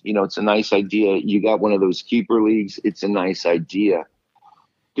worthwhile. It's a nice idea. You got one of those keeper leagues. It's a nice idea.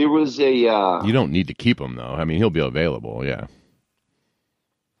 There was a. You don't need to keep him though. I mean, he'll be available. Yeah.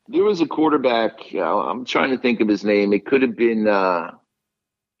 There was a quarterback. I'm trying to think of his name. It could have been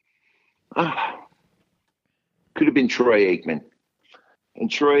Troy Aikman.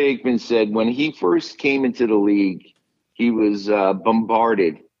 And Troy Aikman said when he first came into the league, he was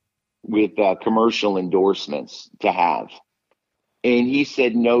bombarded with commercial endorsements to have. And he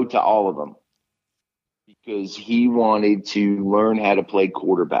said no to all of them because he wanted to learn how to play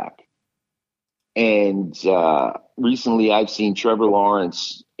quarterback. And recently I've seen Trevor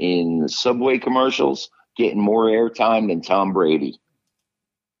Lawrence in the Subway commercials getting more airtime than Tom Brady.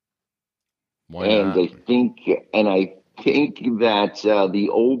 Why not? I think that the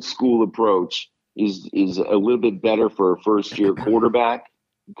old school approach is a little bit better for a first year quarterback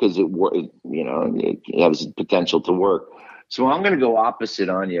because it has potential to work. So I'm going to go opposite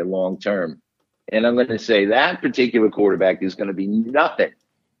on you long term. And I'm going to say that particular quarterback is going to be nothing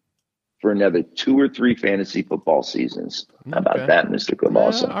for another 2 or 3 fantasy football seasons. How about that, Mr.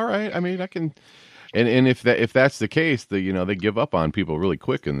 Kielbasa? All right. I mean, I can, and if that's the case, they give up on people really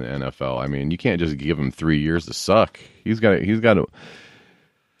quick in the NFL. I mean, you can't just give him 3 years to suck. He's got to.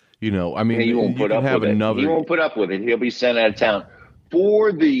 I mean, he won't put up with it. He won't put up with it. He'll be sent out of town.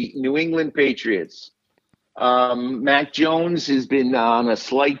 For the New England Patriots, Mac Jones has been on a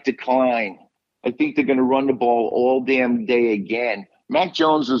slight decline. I think they're going to run the ball all damn day again. Mac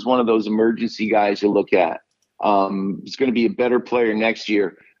Jones was one of those emergency guys you look at. He's going to be a better player next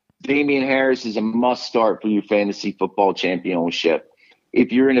year. Damian Harris is a must-start for your fantasy football championship.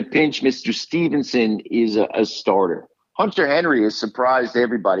 If you're in a pinch, Mr. Stevenson is a starter. Hunter Henry has surprised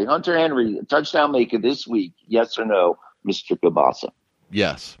everybody. Hunter Henry, a touchdown maker this week, yes or no, Mr. Kielbasa?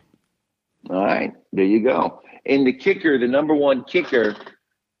 Yes. All right, there you go. And the kicker, the number one kicker,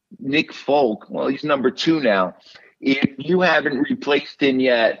 Nick Folk, well, he's number 2 now. If you haven't replaced him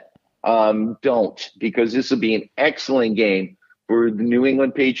yet, don't, because this will be an excellent game for the New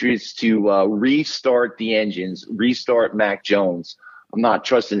England Patriots to restart the engines, restart Mac Jones. I'm not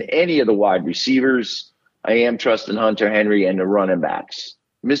trusting any of the wide receivers. I am trusting Hunter Henry and the running backs.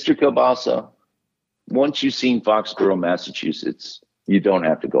 Mr. Kielbasa, once you've seen Foxborough, Massachusetts, you don't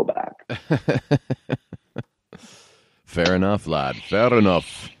have to go back. Fair enough, lad. Fair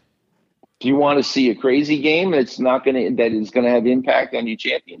enough. Do you want to see a crazy game that is going to have impact on your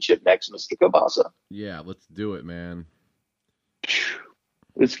championship next, Mr. Kielbasa? Yeah, let's do it, man.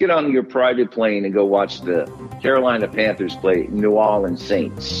 Let's get on your private plane and go watch the Carolina Panthers play New Orleans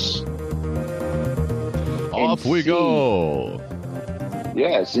Saints. Off we go.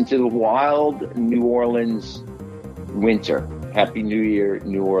 Yes, into the wild New Orleans winter. Happy New Year,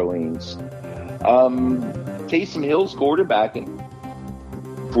 New Orleans. Taysom Hill's quarterbacking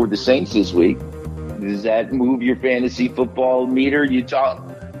for the Saints this week. Does that move your fantasy football meter? You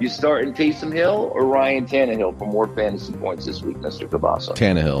starting Taysom Hill or Ryan Tannehill for more fantasy points this week, Mr. Kielbasa?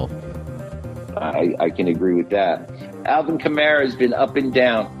 Tannehill. I can agree with that. Alvin Kamara has been up and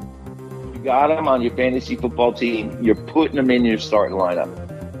down. You got him on your fantasy football team. You're putting him in your starting lineup.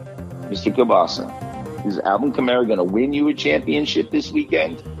 Mr. Kielbasa, is Alvin Kamara going to win you a championship this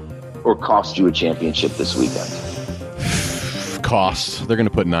weekend or cost you a championship this weekend? Cost. They're going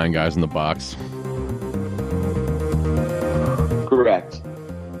to put 9 guys in the box. Correct.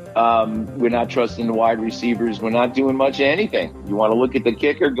 We're not trusting the wide receivers. We're not doing much of anything. You want to look at the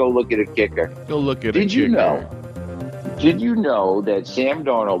kicker? Go look at a kicker. Go look at a kicker. Did you know that Sam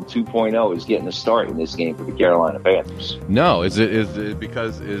Darnold 2.0 is getting a start in this game for the Carolina Panthers? No. Is it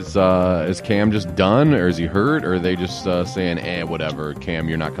because is Cam just done, or is he hurt, or are they just saying, whatever, Cam,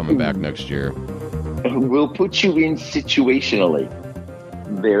 you're not coming back next year? We'll put you in situationally.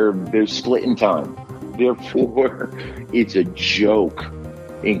 They're splitting time. Therefore, it's a joke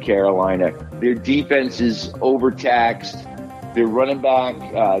in Carolina. Their defense is overtaxed. Their running back,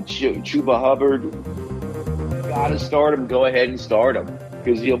 Chuba Hubbard, got to start him. Go ahead and start him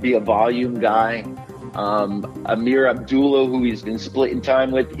because he'll be a volume guy. Amir Abdullah, who he's been splitting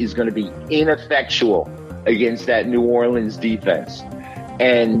time with, is going to be ineffectual against that New Orleans defense.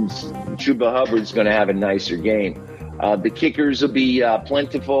 And Chuba Hubbard's going to have a nicer game. The kickers will be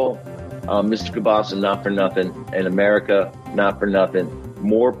plentiful. Mr. Kielbasa, not for nothing. And America, not for nothing.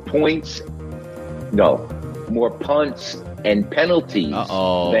 More punts and penalties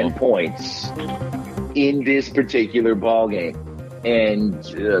than points in this particular ball game. And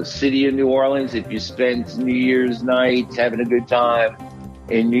city of New Orleans, if you spent New Year's night having a good time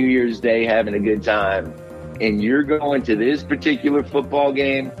and New Year's Day having a good time, and you're going to this particular football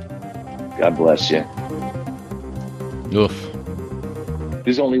game, God bless you. Oof.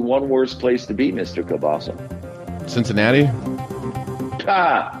 There's only one worse place to be, Mr. Kielbasa. Cincinnati?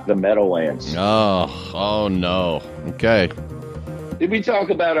 The Meadowlands. Oh no. Okay. Did we talk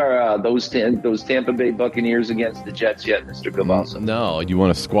about our those Tampa Bay Buccaneers against the Jets yet, Mr. Kielbasa? No. You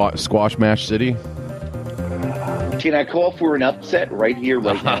want to squash match city? Can I call for an upset right here,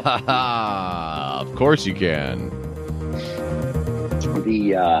 right now? Of course you can.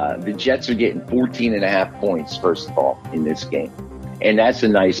 The Jets are getting 14.5 points, first of all, in this game. And that's a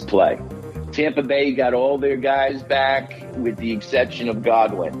nice play. Tampa Bay got all their guys back with the exception of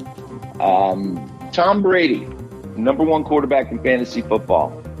Godwin. Tom Brady, number 1 quarterback in fantasy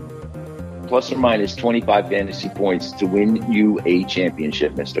football, plus or minus 25 fantasy points to win you a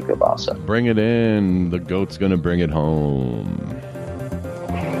championship, Mr. Kielbasa. Bring it in. The GOAT's going to bring it home.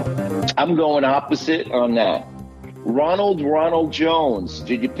 I'm going opposite on that. Ronald Jones,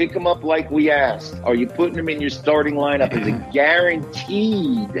 did you pick him up like we asked? Are you putting him in your starting lineup as a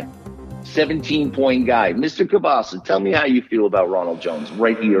guaranteed 17-point guy? Mr. Kielbasa, tell me how you feel about Ronald Jones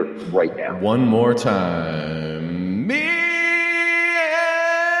right here, right now. One more time. Me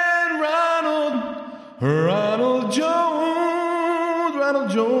and Ronald Jones,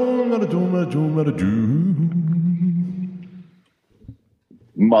 what to do.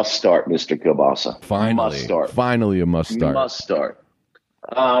 Must start, Mr. Kielbasa. Finally. Must start. Finally a must start. Must start.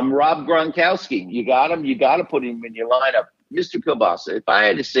 Rob Gronkowski, you got him. You got to put him in your lineup. Mr. Kielbasa, if I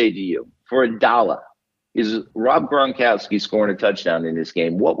had to say to you, for $1, is Rob Gronkowski scoring a touchdown in this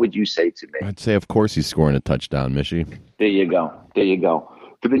game, what would you say to me? I'd say, of course, he's scoring a touchdown, Mishy. There you go.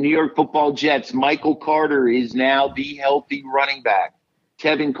 For the New York Football Jets, Michael Carter is now the healthy running back.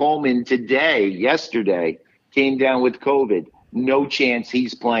 Tevin Coleman yesterday, came down with COVID. No chance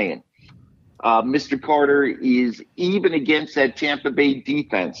he's playing. Mr. Carter is, even against that Tampa Bay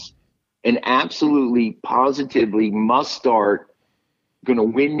defense, an absolutely, positively must start, going to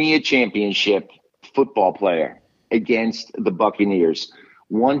win me a championship football player against the Buccaneers.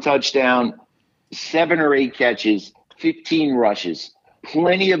 1 touchdown, 7 or 8 catches, 15 rushes,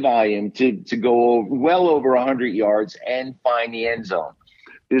 plenty of volume to go well over 100 yards and find the end zone.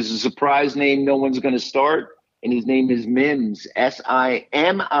 There's a surprise name no one's going to start, and his name is Mims, Sims.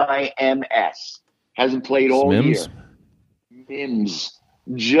 Hasn't played all year. Mims.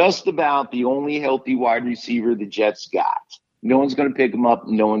 just about the only healthy wide receiver the Jets got. No one's going to pick him up.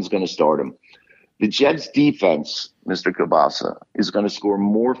 No one's going to start him. The Jets defense, Mr. Kielbasa, is going to score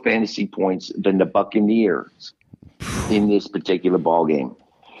more fantasy points than the Buccaneers in this particular ball game.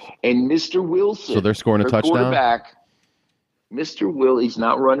 And Mr. Wilson, so they're scoring a touchdown? Quarterback, Mr. Will, he's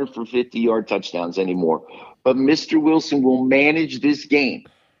not running for 50-yard touchdowns anymore. But Mr. Wilson will manage this game.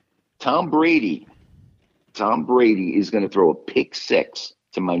 Tom Brady is going to throw a pick six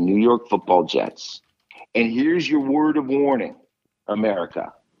to my New York Football Jets. And here's your word of warning,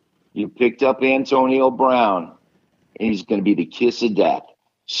 America. You picked up Antonio Brown, and he's going to be the kiss of death.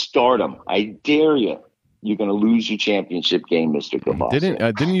 Start him. I dare you. You're going to lose your championship game, Mr.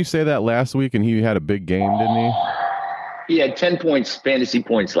 Kielbasa. Didn't you say that last week, and he had a big game, didn't he? He had 10 points, fantasy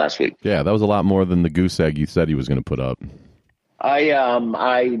points last week. Yeah, that was a lot more than the goose egg you said he was going to put up.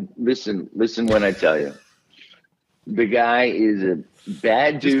 I listen when I tell you. The guy is a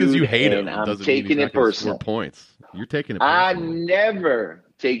bad dude. Just because you hate him, I'm doesn't taking mean he's it personal. Points. You're taking it personal. I never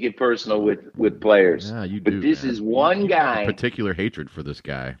take it personal with players. Yeah, you but do. This is one guy. Particular hatred for this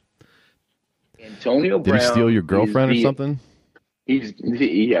guy. Antonio Brown. Did he steal your girlfriend or something?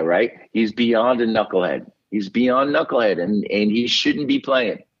 Yeah, right. He's beyond a knucklehead. He's beyond knucklehead, and he shouldn't be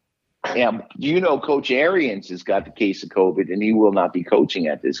playing. Yeah, Coach Arians has got the case of COVID, and he will not be coaching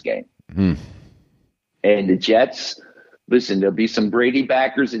at this game. Hmm. And the Jets, listen, there'll be some Brady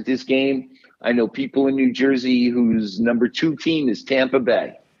backers at this game. I know people in New Jersey whose number 2 team is Tampa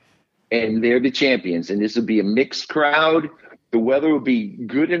Bay, and they're the champions. And this will be a mixed crowd. The weather will be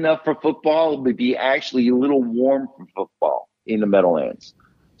good enough for football. It would be actually a little warm for football in the Meadowlands.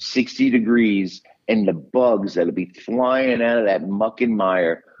 60 degrees, and the bugs that'll be flying out of that muck and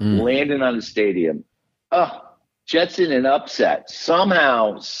mire, landing on the stadium. Jets in an upset.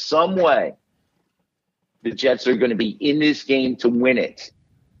 Somehow, some way, the Jets are going to be in this game to win it.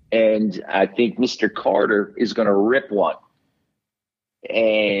 And I think Mr. Carter is going to rip one.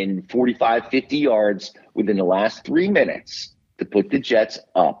 And 45, 50 yards within the last 3 minutes to put the Jets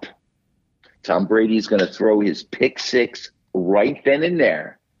up. Tom Brady is going to throw his pick six right then and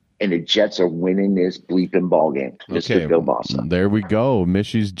there. And the Jets are winning this bleeping ball game. Mr. Kielbasa. There we go.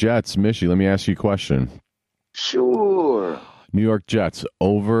 Mishy's Jets. Mishy, let me ask you a question. Sure. New York Jets,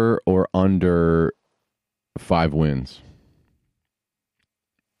 over or under 5 wins?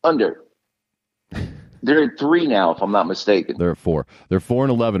 Under. They're at 3 now, if I'm not mistaken. They're at 4. They're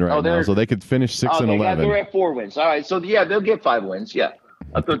 4-11 right now, so they could finish 6-11. They're at 4 wins. All right, so yeah, they'll get 5 wins. Yeah,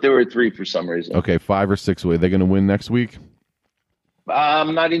 I thought they were at 3 for some reason. Okay, 5 or 6 wins. Are they going to win next week?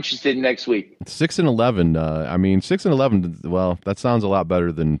 I'm not interested in next week. 6-11. 6-11. Well, that sounds a lot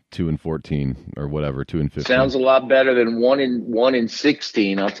better than 2-14 or whatever. 2-15 sounds a lot better than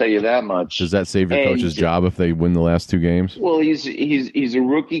 1-16. I'll tell you that much. Does that save your coach's job if they win the last 2 games? Well, he's a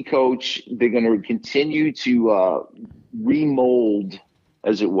rookie coach. They're going to continue to remold,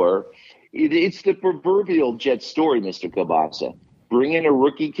 as it were. It's the proverbial Jet story, Mr. Kielbasa. Bring in a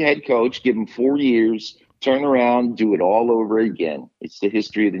rookie head coach, give him 4 years. Turn around, do it all over again. It's the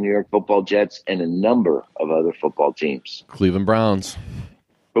history of the New York Football Jets and a number of other football teams. Cleveland Browns.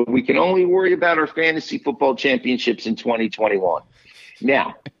 But we can only worry about our fantasy football championships in 2021.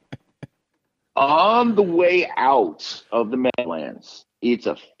 Now, on the way out of the Meadowlands, it's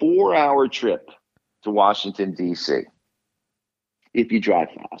a 4-hour trip to Washington, D.C. if you drive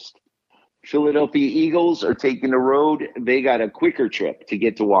fast. Philadelphia Eagles are taking the road. They got a quicker trip to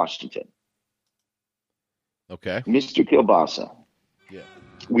get to Washington. Okay. Mr. Kielbasa, yeah,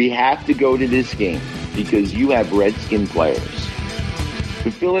 we have to go to this game because you have Redskin players.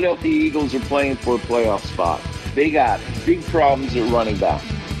 The Philadelphia Eagles are playing for a playoff spot. They got big problems at running back.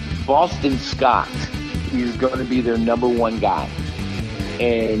 Boston Scott is going to be their number 1 guy.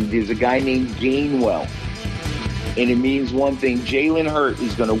 And there's a guy named Gainwell. And it means one thing. Jalen Hurt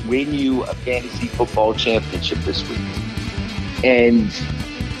is going to win you a fantasy football championship this week. And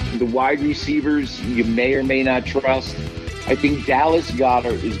the wide receivers you may or may not trust. I think Dallas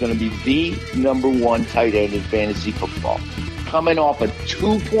Goedert is going to be the number 1 tight end in fantasy football. Coming off a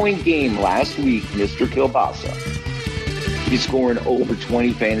 2-point game last week, Mr. Kielbasa. He's scoring over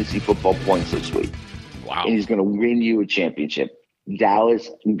 20 fantasy football points this week. Wow. And he's going to win you a championship. Dallas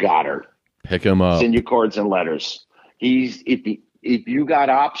Goedert. Pick him up. Send your cards and letters. If you got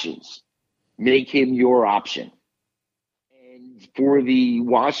options, make him your option. For the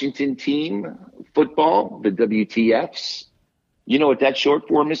Washington team football, the WTFs, you know what that's short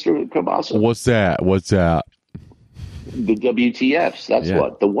for, Mr. Kielbasa? What's that? The WTFs. That's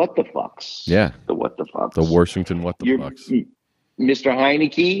what the fucks. Yeah. The what the fucks. The Washington what the fucks. Mr.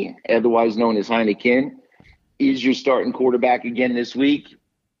 Heineke, otherwise known as Heineken, is your starting quarterback again this week.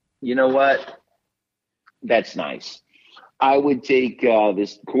 You know what? That's nice. I would take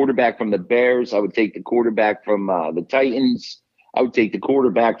this quarterback from the Bears. I would take the quarterback from the Titans. I would take the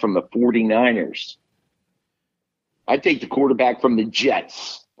quarterback from the 49ers. I'd take the quarterback from the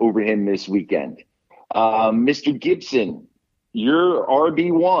Jets over him this weekend. Mr. Gibson, your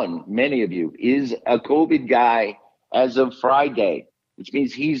RB1, many of you, is a COVID guy as of Friday, which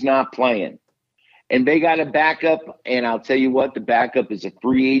means he's not playing. And they got a backup, and I'll tell you what, the backup is a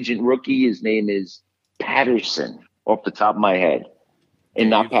free agent rookie. His name is Patterson, off the top of my head, and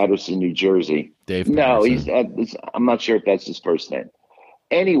not Patterson, New Jersey. Dave No, Patterson. I'm not sure if that's his first name.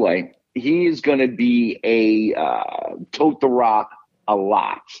 Anyway, he is going to be a tote the rock a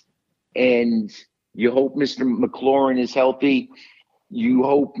lot. And you hope Mr. McLaurin is healthy. You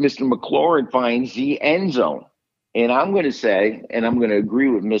hope Mr. McLaurin finds the end zone. And I'm going to say, and I'm going to agree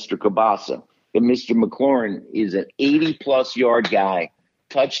with Mr. Kabasa, that Mr. McLaurin is an 80-plus yard guy,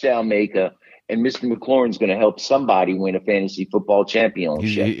 touchdown maker, and Mr. McLaurin's going to help somebody win a fantasy football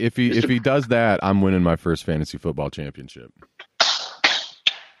championship. If he does that, I'm winning my first fantasy football championship.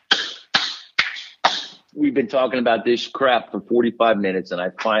 We've been talking about this crap for 45 minutes, and I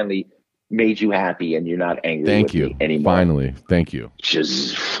finally made you happy, and you're not angry with me anymore. Finally. Thank you.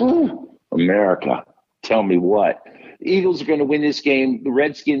 Just, America, tell me what. The Eagles are going to win this game. The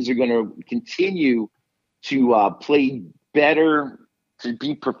Redskins are going to continue to play better, to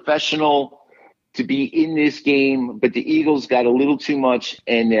be professional, to be in this game, but the Eagles got a little too much,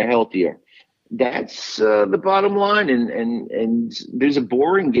 and they're healthier. That's the bottom line, and there's a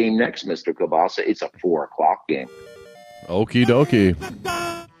boring game next, Mr. Kabasa. It's a 4 o'clock game. Okie dokie.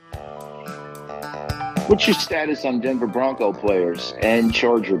 What's your status on Denver Bronco players and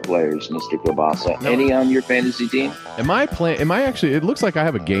Charger players, Mr. Kabasa? Any on your fantasy team? Am I actually, it looks like I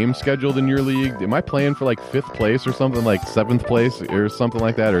have a game scheduled in your league. Am I playing for like 5th place or something, like 7th place or something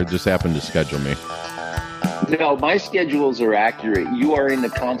like that, or just happened to schedule me? No, my schedules are accurate. You are in the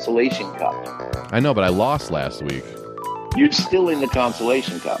Consolation Cup. I know, but I lost last week. You're still in the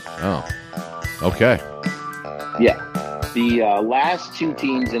Consolation Cup. Oh, okay. Yeah. The last 2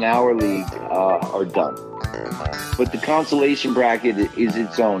 teams in our league are done. But the consolation bracket is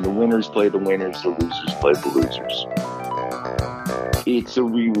its own. The winners play the winners, the losers play the losers. It's a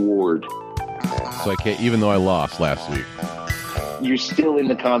reward. So I can't, even though I lost last week. You're still in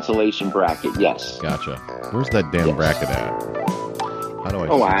the consolation bracket, yes. Gotcha. Where's that damn bracket at? How do I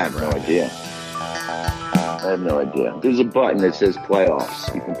I have no idea. I have no idea. There's a button that says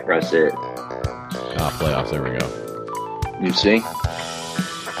playoffs. You can press it. Playoffs. There we go. You see?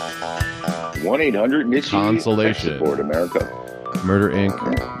 1-800-MISS Consolation. Support America. Murder Inc.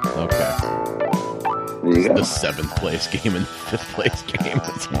 Okay. There you go. The 7th place game and the 5th place game.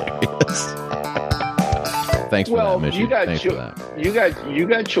 That's hilarious. Thanks for that, Mission. Thanks for that. You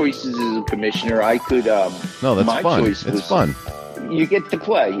got choices as a commissioner. I could. No, that's my fun. Choice it's fun. You get to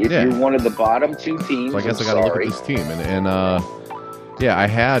play if you're one of the bottom 2 teams. So I guess I got to look at this team and yeah, I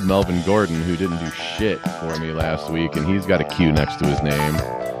had Melvin Gordon, who didn't do shit for me last week, and he's got a Q next to his name.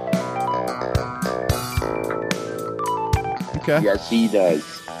 Okay. Yes, he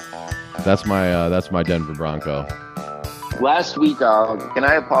does. That's my Denver Bronco. Last week, can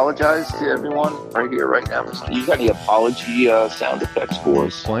I apologize to everyone right here, right now, Mr. You got any apology sound effects for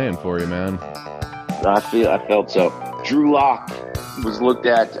us? Playing for you, man. I felt so. Drew Lock was looked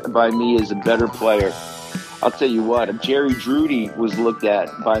at by me as a better player. I'll tell you what, Jerry Drudy was looked at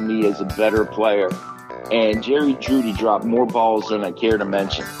by me as a better player, and Jerry Drudy dropped more balls than I care to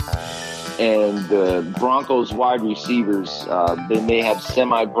mention. And the Broncos wide receivers, they may have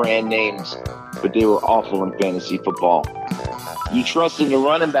semi-brand names, but they were awful in fantasy football. You trust in the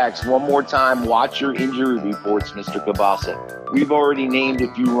running backs one more time. Watch your injury reports, Mr. Kabasa. We've already named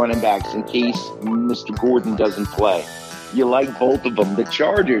a few running backs in case Mr. Gordon doesn't play. You like both of them. The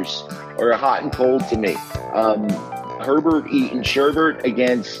Chargers are hot and cold to me. Herbert eating sherbet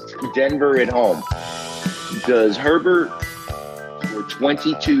against Denver at home. Does Herbert score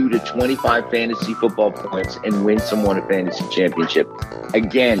 22 to 25 fantasy football points and win someone a fantasy championship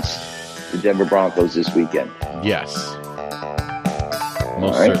against the Denver Broncos this weekend? Yes.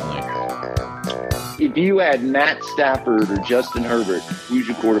 Most certainly. If you had Matt Stafford or Justin Herbert, who's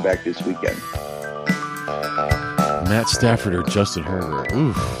your quarterback this weekend? Matt Stafford or Justin Herbert?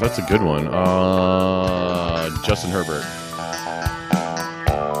 Oof, that's a good one. Justin Herbert.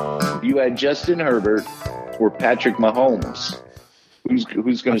 If you had Justin Herbert or Patrick Mahomes, who's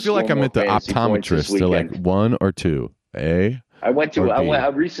going to? I feel like I'm at the optometrist to like 1 or 2. A.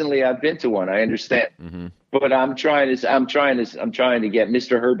 Recently I've been to one. I understand, but I'm trying to get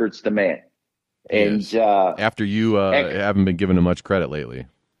Mr. Herbert's the man. And after you haven't been given him much credit lately.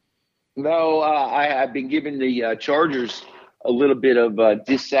 No, I've been giving the Chargers a little bit of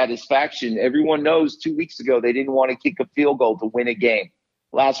dissatisfaction. Everyone knows 2 weeks ago they didn't want to kick a field goal to win a game.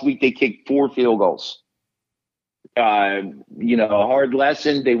 Last week they kicked 4 field goals. A hard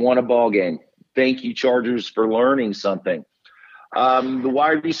lesson. They won a ball game. Thank you, Chargers, for learning something. The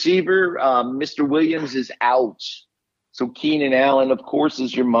wide receiver, Mr. Williams, is out. So Keenan Allen, of course,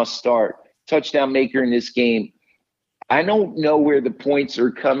 is your must start. Touchdown maker in this game. I don't know where the points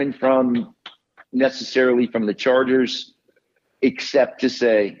are coming from necessarily from the Chargers, except to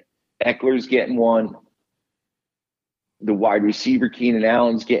say Eckler's getting one. The wide receiver, Keenan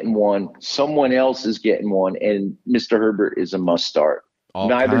Allen's getting one. Someone else is getting one, and Mr. Herbert is a must start. All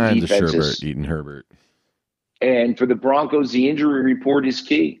Neither kinds defense of Sherbert eating Herbert. And for the Broncos, the injury report is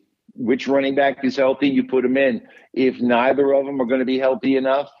key. Which running back is healthy, you put him in. If neither of them are going to be healthy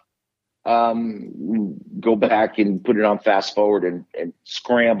enough, go back and put it on fast forward and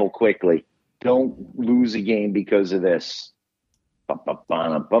scramble quickly. Don't lose a game because of this.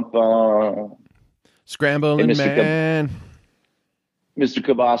 Scrambling, hey, man. Mr.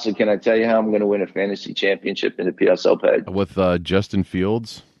 Kielbasa, can I tell you how I'm going to win a fantasy championship in the PSL peg? With Justin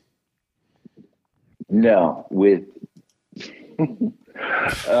Fields? No, with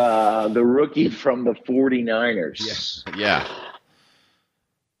the rookie from the 49ers. Yeah.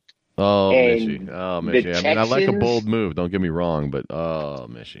 Oh, And Mishy. Oh, Mishy. I mean, I like a bold move. Don't get me wrong, but oh,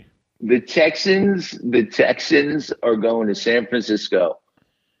 Mishy. The Texans are going to San Francisco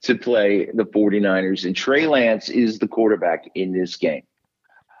to play the 49ers, and Trey Lance is the quarterback in this game.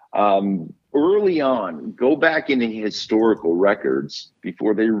 Early on, go back in the historical records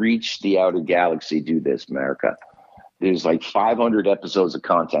before they reach the outer galaxy. Do this, America. There's like 500 episodes of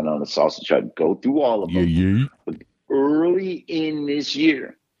content on the Sausage Hut. Go through all of them. Yeah. But early in this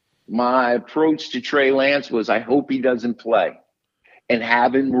year, my approach to Trey Lance was I hope he doesn't play and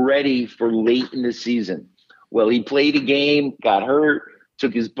have him ready for late in the season. Well, he played a game, got hurt,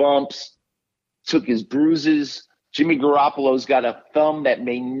 took his bumps, took his bruises. Jimmy Garoppolo's got a thumb that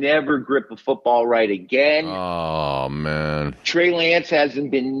may never grip a football right again. Oh, man. Trey Lance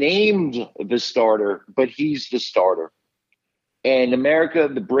hasn't been named the starter, but he's the starter. And America,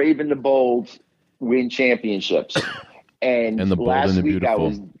 the brave and the bold, win championships. And the bold last and the week I beautiful.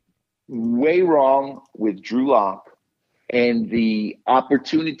 was way wrong with Drew Lock, and the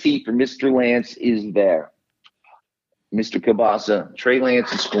opportunity for Mr. Lance is there. Mr. Kielbasa, Trey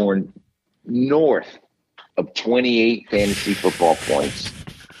Lance is scoring north of 28 fantasy football points.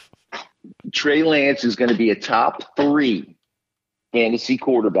 Trey Lance is going to be a top 3 fantasy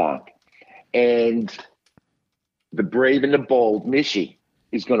quarterback. And the brave and the bold, Mishy,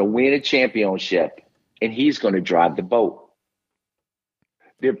 is going to win a championship, and he's going to drive the boat.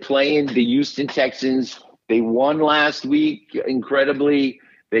 They're playing the Houston Texans. They won last week, incredibly.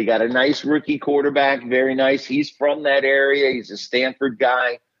 They got a nice rookie quarterback, very nice. He's from that area. He's a Stanford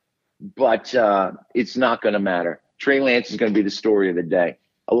guy. But it's not going to matter. Trey Lance is going to be the story of the day.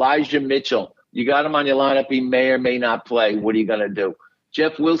 Elijah Mitchell, you got him on your lineup. He may or may not play. What are you going to do?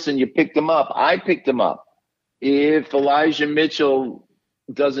 Jeff Wilson, you picked him up. I picked him up. If Elijah Mitchell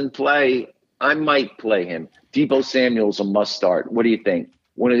doesn't play, I might play him. Deebo Samuel's a must start. What do you think?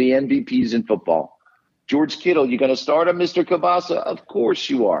 One of the MVPs in football. George Kittle, you going to start him, Mr. Kielbasa? Of course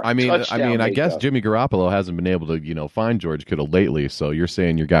you are. I guess Jimmy Garoppolo hasn't been able to, find George Kittle lately. So you're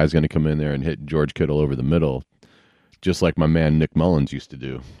saying your guy's going to come in there and hit George Kittle over the middle, just like my man Nick Mullins used to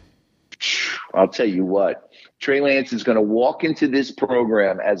do. I'll tell you what. Trey Lance is going to walk into this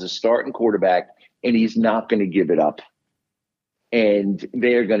program as a starting quarterback, and he's not going to give it up. And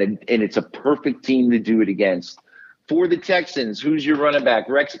it's a perfect team to do it against. For the Texans, who's your running back?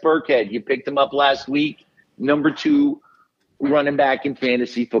 Rex Burkhead. You picked him up last week. Number 2 running back in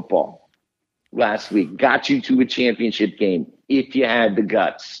fantasy football last week. Got you to a championship game if you had the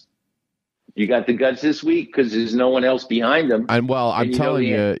guts. You got the guts this week because there's no one else behind them. I'm telling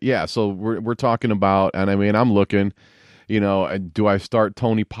you, yeah. So we're talking about, and I mean, I'm looking. Do I start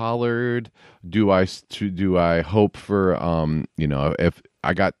Tony Pollard? Do I hope for if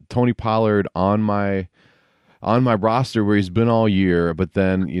I got Tony Pollard on my roster where he's been all year, but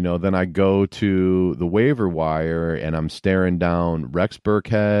then I go to the waiver wire and I'm staring down Rex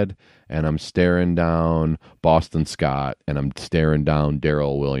Burkhead and I'm staring down Boston Scott and I'm staring down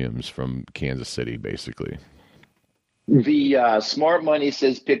Darrell Williams from Kansas City, basically. The smart money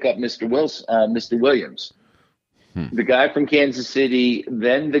says pick up Mr. Williams. The guy from Kansas City,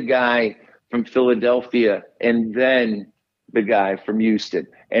 then the guy from Philadelphia, and then the guy from Houston.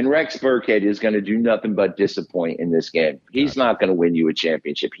 And Rex Burkhead is going to do nothing but disappoint in this game. He's not going to win you a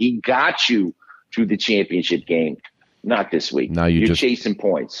championship. He got you to the championship game. Not this week. Now you're chasing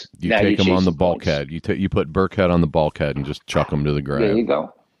points. You now take them on the points. bulkhead. You put Burkhead on the bulkhead and just chuck them to the ground. There you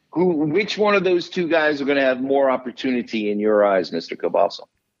go. Which one of those two guys are going to have more opportunity in your eyes, Mr. Cabalso?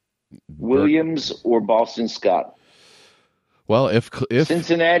 Williams or Boston Scott? Well, if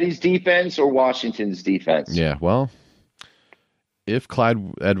Cincinnati's defense or Washington's defense? Yeah, well, if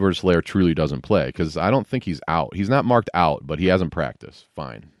Clyde Edwards-Helaire truly doesn't play, because I don't think he's out. He's not marked out, but he hasn't practiced.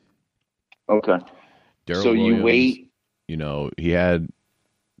 Fine. Okay. Darrell so Williams, you wait. He had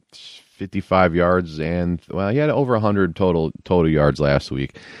 55 yards he had over 100 total yards last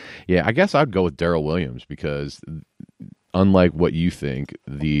week. Yeah, I guess I'd go with Darrell Williams because unlike what you think,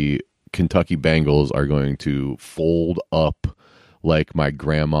 the Kentucky Bengals are going to fold up like my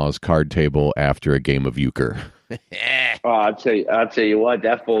grandma's card table after a game of euchre. I'll tell you what,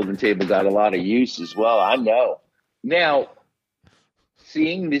 that folding table got a lot of use as well. I know. Now,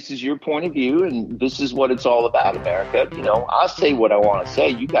 seeing this is your point of view, and this is what it's all about, America. I'll say what I want to say.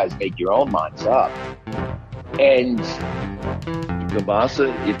 You guys make your own minds up. And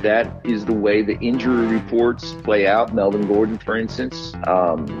Gabasa, if that is the way the injury reports play out, Melvin Gordon, for instance,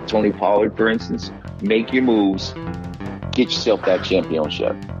 Tony Pollard, for instance, make your moves. Get yourself that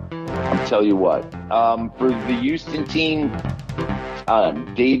championship. I'll tell you what. For the Houston team,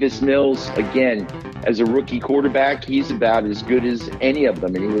 Davis Mills, again, as a rookie quarterback, he's about as good as any of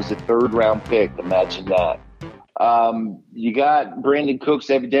them, and he was a third-round pick. Imagine that. You got Brandon Cooks,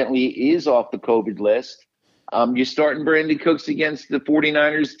 evidently is off the COVID list. You're starting Brandon Cooks against the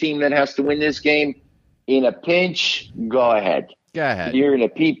 49ers team that has to win this game. In a pinch, go ahead. Go ahead. You're in a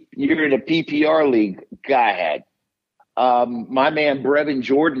PPR league. Go ahead. My man Brevin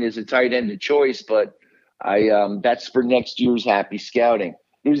Jordan is a tight end of choice, but that's for next year's happy scouting.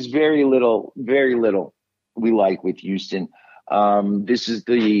 There's very little we like with Houston. This is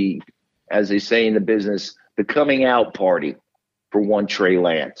as they say in the business, the coming out party for one Trey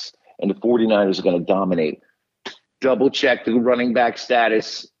Lance. And the 49ers are going to dominate. Double check the running back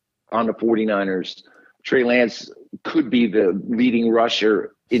status on the 49ers. Trey Lance could be the leading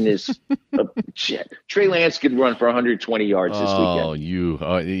rusher in this. Trey Lance could run for 120 yards this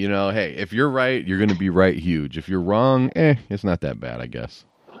weekend. Hey, if you're right, you're going to be right huge. If you're wrong, it's not that bad, I guess.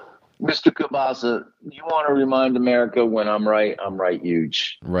 Mr. Cabasa, you want to remind America when I'm right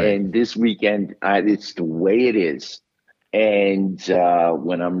huge. Right. And this weekend, it's the way it is. And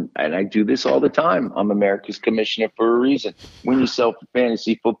I do this all the time. I'm America's commissioner for a reason. Win yourself a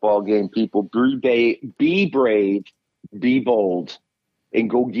fantasy football game, people. Be brave, be bold, and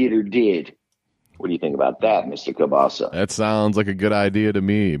go get her did. What do you think about that, Mr. Cabasa? That sounds like a good idea to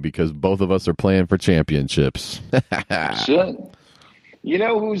me because both of us are playing for championships. Sure. You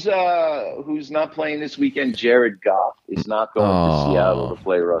know who's not playing this weekend? Jared Goff is not going to Seattle to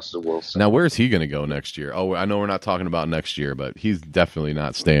play Russell Wilson. Now, where's he going to go next year? Oh, I know we're not talking about next year, but he's definitely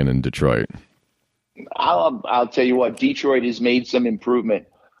not staying in Detroit. I'll tell you what, Detroit has made some improvement.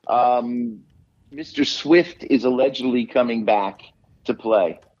 Mr. Swift is allegedly coming back to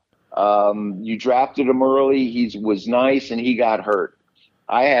play. You drafted him early. He was nice, and he got hurt.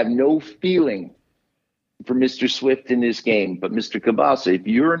 I have no feeling for Mr. Swift in this game. But, Mr. Cabasa, if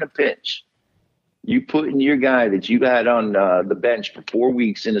you're in a pinch, you put in your guy that you had on the bench for 4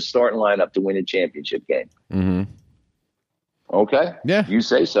 weeks in a starting lineup to win a championship game. Mm-hmm. Okay? Yeah. You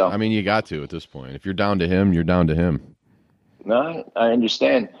say so. I mean, you got to at this point. If you're down to him, you're down to him. No, I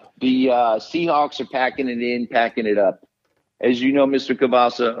understand. The Seahawks are packing it up. As you know, Mr.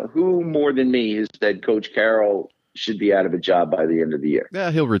 Cabasa, who more than me has said Coach Carroll should be out of a job by the end of the year?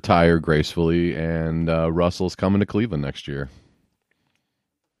 Yeah, he'll retire gracefully, and Russell's coming to Cleveland next year.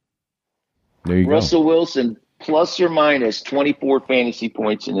 There you Russell Wilson, plus or minus 24 fantasy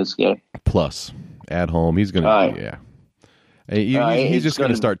points in this game. Plus, at home, he's going to, he's just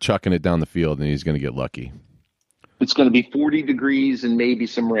going to start chucking it down the field, and he's going to get lucky. It's going to be 40 degrees and maybe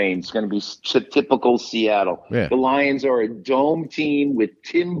some rain. It's going to be typical Seattle. Yeah. The Lions are a dome team with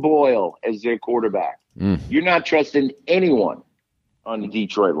Tim Boyle as their quarterback. You're not trusting anyone on the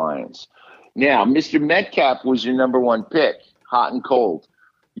Detroit Lions. Now, Mr. Metcalf was your number one pick, hot and cold.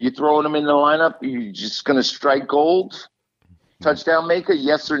 You throwing him in the lineup? You just going to strike gold? Touchdown maker,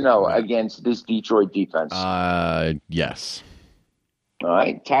 yes or no, against this Detroit defense? Yes. All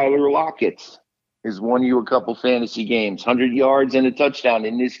right. Tyler Lockett has won you a couple fantasy games. 100 yards and a touchdown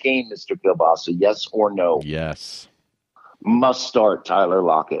in this game, Mr. Kilbasa. Yes or no? Yes. Must start Tyler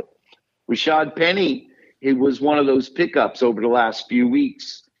Lockett. Rashad Penny, it was one of those pickups over the last few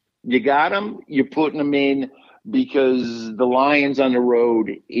weeks. You got him, you're putting him in because the Lions on the road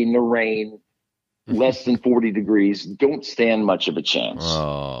in the rain, less than 40 degrees, don't stand much of a chance.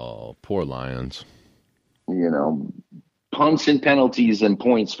 Oh, poor Lions. punts and penalties and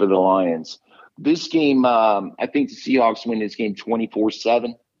points for the Lions. This game, I think the Seahawks win this game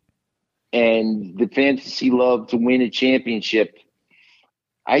 24-7. And the fantasy love to win a championship,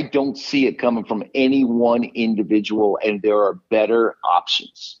 I don't see it coming from any one individual, and there are better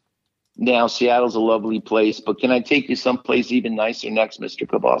options. Now, Seattle's a lovely place, but can I take you someplace even nicer next, Mr.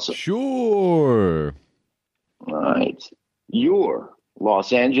 Cabasa? Sure. All right. Your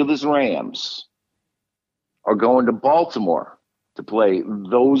Los Angeles Rams are going to Baltimore to play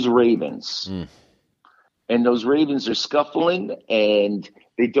those Ravens. And those Ravens are scuffling, and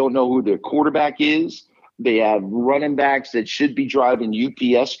they don't know who their quarterback is. They have running backs that should be driving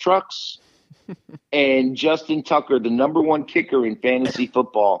UPS trucks. And Justin Tucker, the number one kicker in fantasy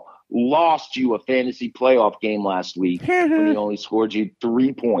football, lost you a fantasy playoff game last week when he only scored you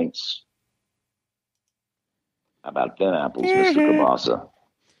 3 points. How about them apples, Mr. Cabasa?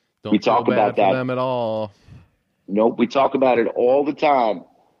 Don't we talk feel bad about for that. them at all. Nope, we talk about it all the time.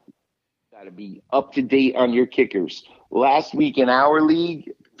 Got to be up to date on your kickers. Last week in our league,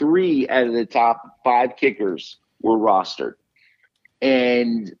 3 out of the top 5 kickers were rostered,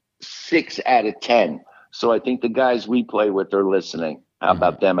 and 6 out of 10. So I think the guys we play with are listening. How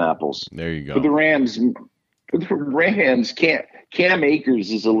about them apples? There you go. For the Rams, Cam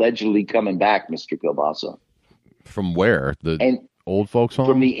Akers is allegedly coming back, Mr. Kielbasa. From where? The old folks home?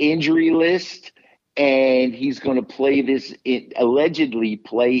 From the injury list, and he's going to play allegedly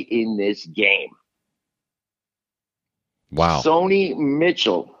play in this game. Wow. Sonny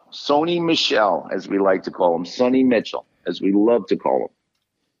Michel, as we like to call him, Sonny Mitchell, as we love to call him,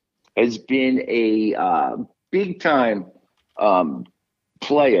 has been a big-time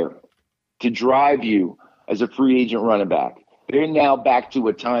player to drive you as a free agent running back. They're now back to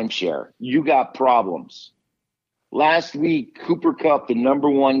a timeshare. You got problems. Last week, Cooper Kupp, the number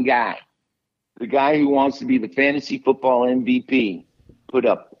one guy, the guy who wants to be the fantasy football MVP, put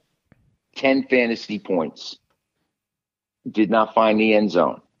up 10 fantasy points. Did not find the end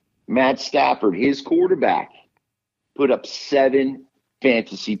zone. Matt Stafford, his quarterback, put up 7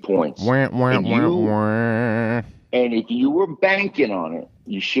 fantasy points. And if you were banking on it,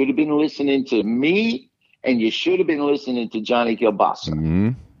 you should have been listening to me, and you should have been listening to Johnny Kielbasa.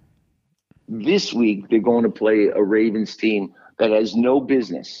 Mm-hmm. This week, they're going to play a Ravens team that has no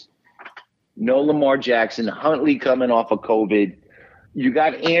business. No Lamar Jackson, Huntley coming off of COVID. You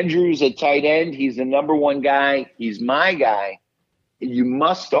got Andrews at tight end. He's the number one guy. He's my guy. You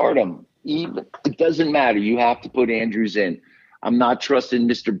must start him. It doesn't matter. You have to put Andrews in. I'm not trusting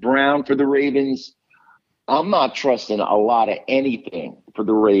Mr. Brown for the Ravens. I'm not trusting a lot of anything for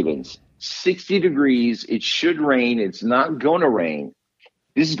the Ravens. 60 degrees. It should rain. It's not going to rain.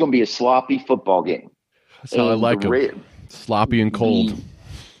 This is going to be a sloppy football game. That's how I like it. Sloppy and cold.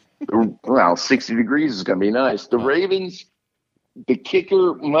 60 degrees is going to be nice. The Ravens, the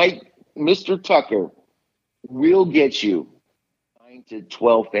kicker, Mr. Tucker, will get you 9 to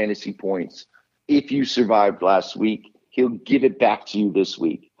 12 fantasy points. If you survived last week, he'll give it back to you this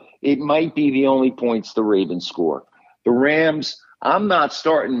week. It might be the only points the Ravens score. The Rams, I'm not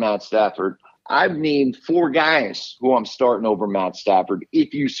starting Matt Stafford. I've named 4 guys who I'm starting over Matt Stafford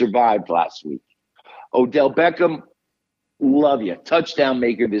if you survived last week. Odell Beckham, love you. Touchdown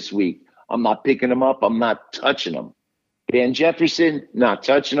maker this week. I'm not picking him up. I'm not touching him. Van Jefferson, not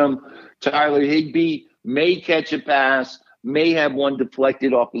touching him. Tyler Higbee may catch a pass, may have one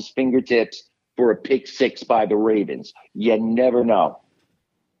deflected off his fingertips for a pick 6 by the Ravens. You never know.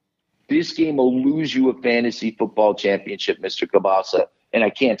 This game will lose you a fantasy football championship, Mr. Cabasa, and I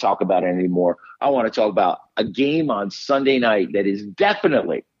can't talk about it anymore. I want to talk about a game on Sunday night that is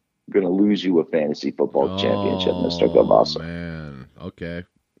definitely going to lose you a fantasy football championship, Mr. Cabasa. Oh, man. Okay.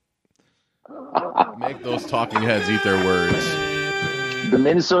 Make those talking heads eat their words. The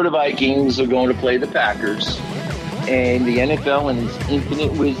Minnesota Vikings are going to play the Packers, and the NFL, in its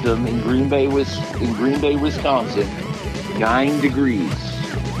infinite wisdom, in Green Bay, Wisconsin, 9 degrees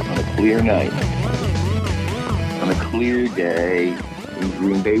on a clear night, on a clear day in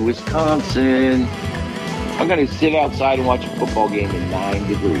Green Bay, Wisconsin. I'm going to sit outside and watch a football game in 9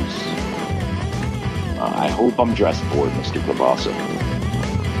 degrees. I hope I'm dressed for it, Mr. Cabasa.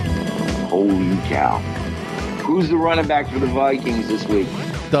 Holy cow. Who's the running back for the Vikings this week?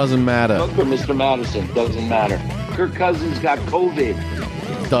 Doesn't matter. Look for Mr. Madison. Doesn't matter. Kirk Cousins got COVID.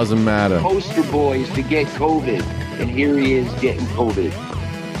 Doesn't matter. Poster boys to get COVID. And here he is getting COVID.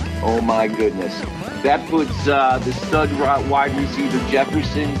 Oh, my goodness. That puts the stud wide receiver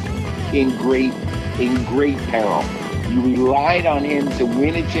Jefferson in great peril. You relied on him to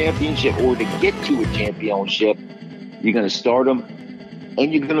win a championship or to get to a championship. You're going to start him.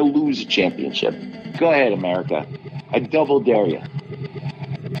 and you're going to lose a championship. Go ahead, America. I double dare you.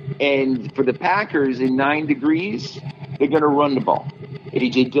 And for the Packers in 9 degrees, they're going to run the ball.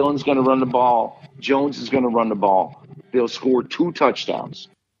 A.J. Dillon's going to run the ball. Jones is going to run the ball. They'll score 2 touchdowns.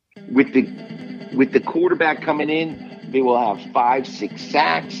 With the quarterback coming in, they will have 5-6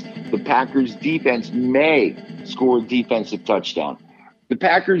 sacks. The Packers defense may score a defensive touchdown. The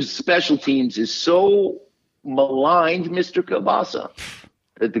Packers special teams is so maligned, Mr. Kielbasa,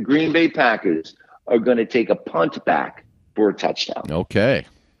 that the Green Bay Packers are going to take a punt back for a touchdown. Okay.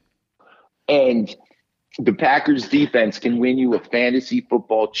 And the Packers defense can win you a fantasy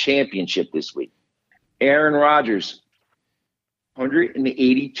football championship this week. Aaron Rodgers,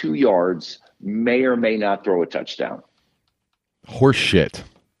 182 yards, may or may not throw a touchdown. Horse shit.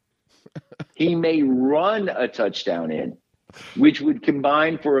 He may run a touchdown in, which would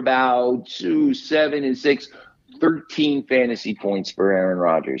combine for about 2, 7, and 6, 13 fantasy points for Aaron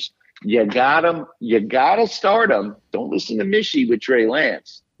Rodgers. You got him. You got to start him. Don't listen to Mishy with Trey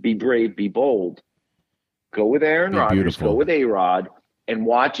Lance. Be brave, be bold. Go with Aaron Rodgers. Beautiful. Go with A-Rod and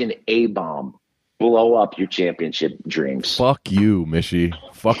watch an A-bomb blow up your championship dreams. Fuck you, Mishy.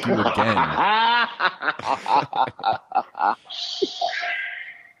 Fuck you again.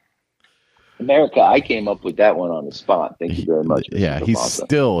 America, I came up with that one on the spot. Thank you very much. Yeah, he's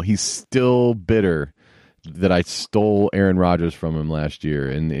still bitter that I stole Aaron Rodgers from him last year,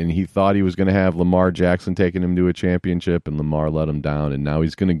 and he thought he was going to have Lamar Jackson taking him to a championship, and Lamar let him down, and now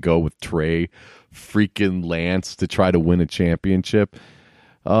he's going to go with Trey freaking Lance to try to win a championship.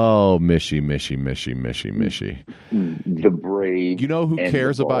 Oh, Mishy. The brave. You know who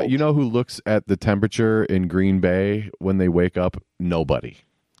cares about? You know who looks at the temperature in Green Bay when they wake up? Nobody.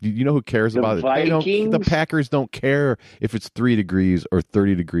 You know who cares about it? The Packers don't care if it's 3 degrees or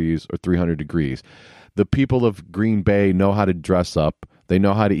 30 degrees or 300 degrees. The people of Green Bay know how to dress up. They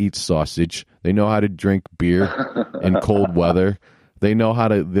know how to eat sausage. They know how to drink beer in cold weather. They know how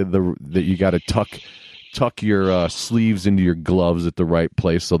to that you got to tuck your sleeves into your gloves at the right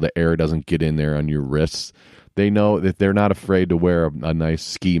place so the air doesn't get in there on your wrists. They know that they're not afraid to wear a nice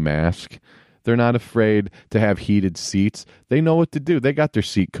ski mask. They're not afraid to have heated seats. They know what to do. They got their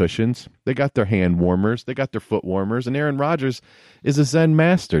seat cushions. They got their hand warmers. They got their foot warmers. And Aaron Rodgers is a Zen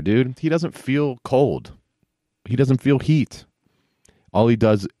master, dude. He doesn't feel cold. He doesn't feel heat. All he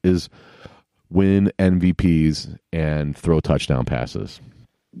does is win MVPs and throw touchdown passes.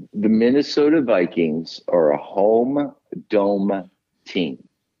 The Minnesota Vikings are a home dome team.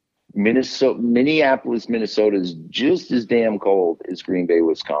 Minneapolis, Minnesota is just as damn cold as Green Bay,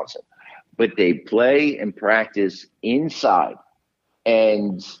 Wisconsin. But they play and practice inside.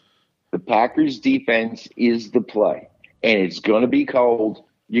 And the Packers defense is the play. And it's going to be cold.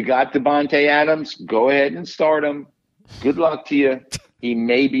 You got Devontae Adams. Go ahead and start him. Good luck to you. He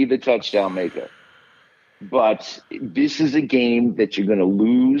may be the touchdown maker. But this is a game that you're going to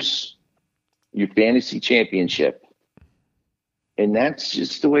lose your fantasy championship. And that's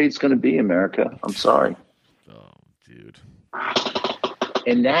just the way it's going to be, America. I'm sorry. Oh, dude.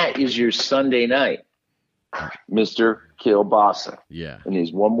 And that is your Sunday night, Mr. Kielbasa. Yeah. And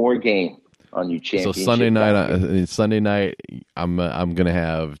there's one more game on your championship. So Sunday night, I'm going to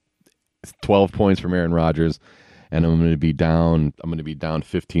have 12 points from Aaron Rodgers, and I'm going to be down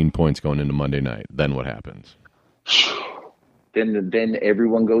 15 points going into Monday night. Then what happens? Then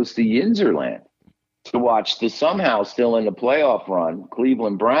everyone goes to Yinzerland to watch the somehow still in the playoff run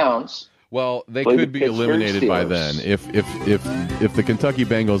Cleveland Browns. Well, they could be eliminated by then. If the Kentucky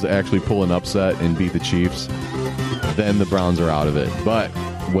Bengals actually pull an upset and beat the Chiefs, then the Browns are out of it. But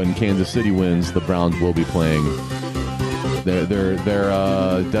when Kansas City wins, the Browns will be playing. Their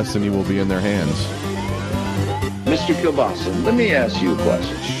destiny will be in their hands. Mr. Kielbasa, let me ask you a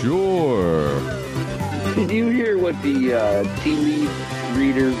question. Sure. Did you hear what the tea leaf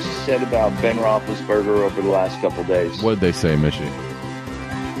readers said about Ben Roethlisberger over the last couple days? What did they say, Mishy?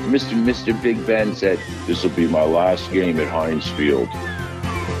 Mr. Big Ben said, "This will be my last game at Heinz Field."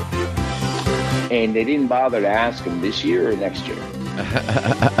 And they didn't bother to ask him this year or next year.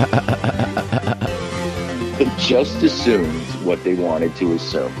 They just assumed what they wanted to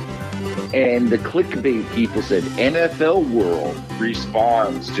assume. And the clickbait people said, NFL World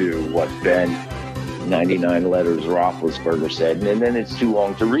responds to what Ben, 99 letters, Roethlisberger said, and then it's too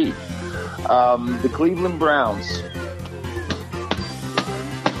long to read. The Cleveland Browns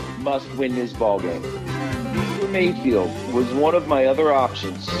must win this ball game. Mayfield was one of my other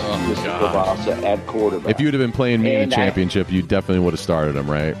options, Mr. Kielbasa, at quarterback. If you'd have been playing me in a championship, you definitely would have started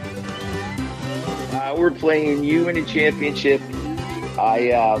him, right? We're playing you in a championship.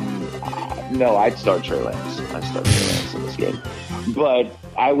 I'd start Trey Lance. I'd start Trey Lance in this game. But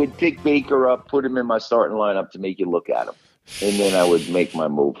I would pick Baker up, put him in my starting lineup to make you look at him. And then I would make my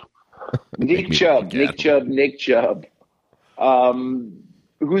move. Nick Chubb.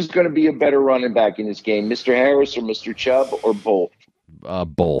 Who's going to be a better running back in this game, Mr. Harris or Mr. Chubb, or both?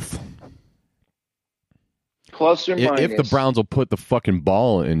 Both. Plus or minus. If the Browns will put the fucking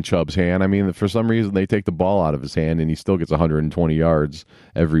ball in Chubb's hand. I mean, for some reason they take the ball out of his hand and he still gets 120 yards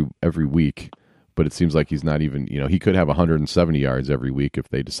every week. But it seems like he's not even, he could have 170 yards every week if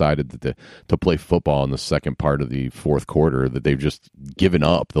they decided to play football in the second part of the fourth quarter that they've just given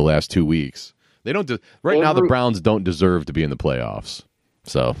up the last 2 weeks. They don't. Now, the Browns don't deserve to be in the playoffs.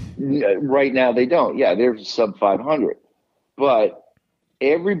 So right now they don't. Yeah, they're sub 500. But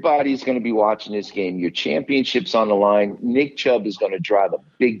everybody's going to be watching this game. Your championship's on the line. Nick Chubb is going to drive a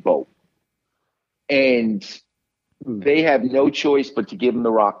big boat. And they have no choice but to give him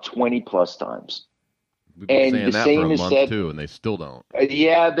the rock 20-plus times. We've been and saying the that same for a is month said, too, and they still don't.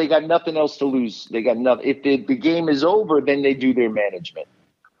 Yeah, they got nothing else to lose. They got nothing. If the game is over, then they do their management.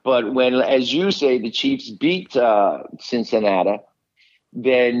 But when, as you say, the Chiefs beat Cincinnati,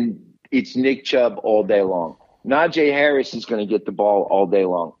 then it's Nick Chubb all day long. Najee Harris is going to get the ball all day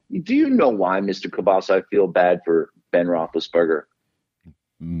long. Do you know why, Mr. Kielbasa, I feel bad for Ben Roethlisberger?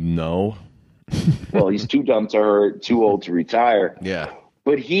 No. Well, he's too dumb to hurt, too old to retire. Yeah.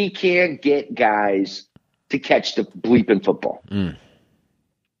 But he can't get guys to catch the bleeping football. Mm.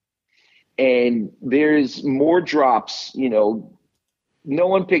 And there's more drops, no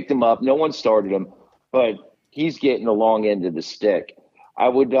one picked him up. No one started him, but he's getting the long end of the stick. I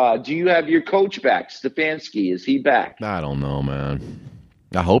would, do you have your coach back? Stefanski, is he back? I don't know, man.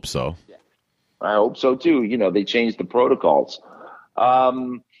 I hope so. I hope so too. They changed the protocols.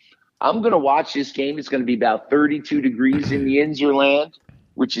 I'm going to watch this game. It's going to be about 32 degrees in the Inzer land,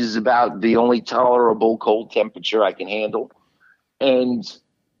 which is about the only tolerable cold temperature I can handle. And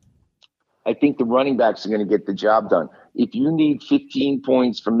I think the running backs are going to get the job done. If you need 15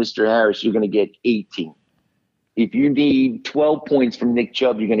 points from Mr. Harris, you're going to get 18. If you need 12 points from Nick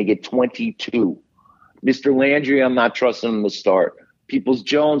Chubb, you're going to get 22. Mr. Landry, I'm not trusting him to start.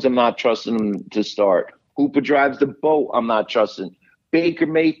 Peoples-Jones, I'm not trusting him to start. Hooper drives the boat, I'm not trusting. Baker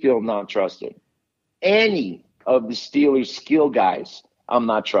Mayfield, not trusted. Any of the Steelers' skill guys, I'm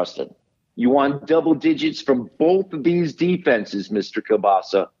not trusted. You want double digits from both of these defenses, Mr.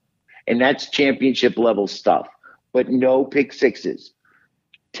 Kielbasa, and that's championship level stuff. But no pick sixes.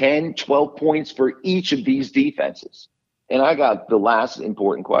 10, 12 points for each of these defenses. And I got the last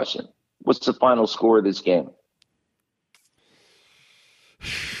important question. What's the final score of this game?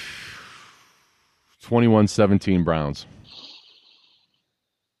 21-17 Browns.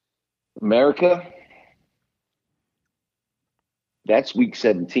 America, that's week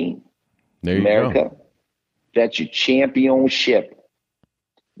 17. There you America, go. That's your championship.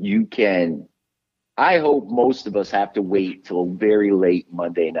 You can, I hope most of us have to wait till very late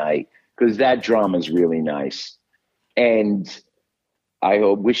Monday night because that drama is really nice. And I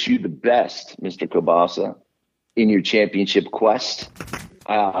wish you the best, Mr. Kielbasa, in your championship quest.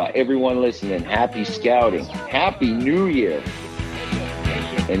 Everyone listening, happy scouting. Happy New Year.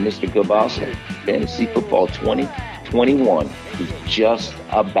 And Mr. Kielbasa, Fantasy Football 2021 is just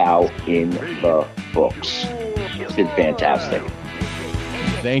about in the books. It's been fantastic.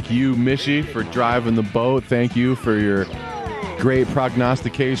 Thank you, Mishy, for driving the boat. Thank you for your great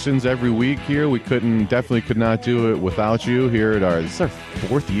prognostications every week here. We definitely could not do it without you here at this is our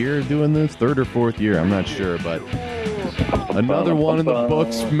fourth year doing this, third or fourth year, I'm not sure, but another one in the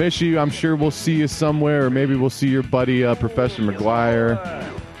books. Mishy, I'm sure we'll see you somewhere, or maybe we'll see your buddy, Professor McGuire.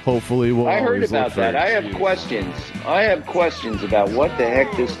 Hopefully we'll I heard about that. I have questions. About what the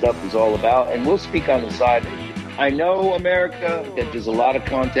heck this stuff is all about, and we'll speak on the side. I know, America, that there's a lot of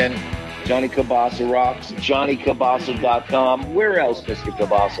content. Johnny Kielbasa rocks. JohnnyKielbasa.com. Where else, Mr.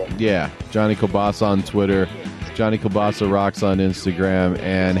 Kielbasa? Yeah, Johnny Kielbasa on Twitter. Johnny Kielbasa rocks on Instagram.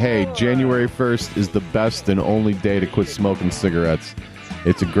 And hey, January 1st is the best and only day to quit smoking cigarettes.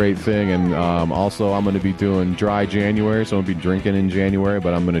 It's a great thing. And also, I'm going to be doing dry January, so I'm going to be drinking in January,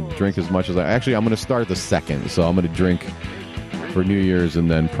 but I'm going to drink as much as I'm going to start the 2nd, so I'm going to drink for New Year's and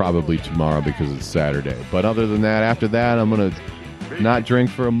then probably tomorrow because it's Saturday. But other than that, after that, I'm going to not drink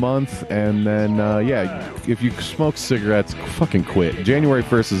for a month. And then, if you smoke cigarettes, fucking quit. January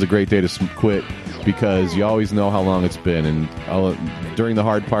 1st is a great day to quit because you always know how long it's been. And during the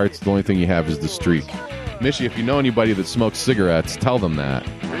hard parts, the only thing you have is the streak. Mishy, if you know anybody that smokes cigarettes, tell them that.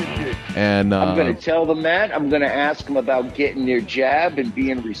 And I'm going to tell them that. I'm going to ask them about getting their jab and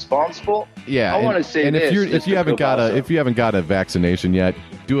being responsible. Yeah, I want to say and this. if you haven't got a vaccination yet,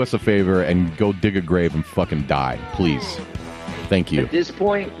 do us a favor and go dig a grave and fucking die, please. Thank you. At this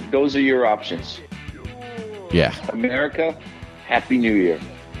point, those are your options. Yeah. America, Happy New Year.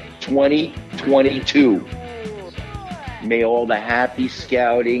 2022. May all the happy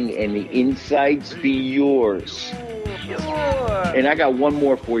scouting and the insights be yours. And I got one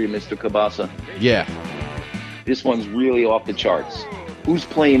more for you, Mr. Kielbasa. Yeah. This one's really off the charts. Who's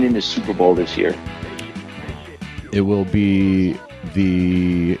playing in the Super Bowl this year? It will be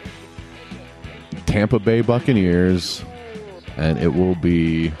the Tampa Bay Buccaneers, and it will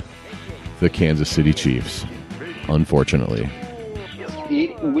be the Kansas City Chiefs, unfortunately.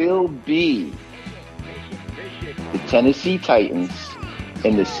 It will be the Tennessee Titans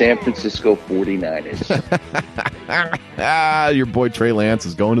and the San Francisco 49ers. Your boy Trey Lance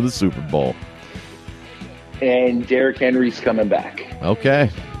is going to the Super Bowl. And Derrick Henry's coming back. Okay.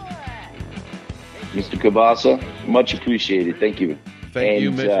 Mr. Kielbasa, much appreciated. Thank you. Thank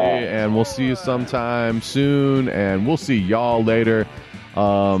you, Mitchie. And we'll see you sometime soon. And we'll see y'all later.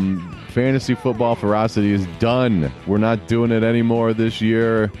 Fantasy Football Ferocity is done. We're not doing it anymore this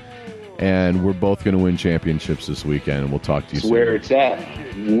year. And we're both going to win championships this weekend. We'll talk to you soon. Where it's at.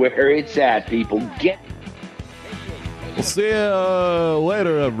 Where it's at, people. We'll see you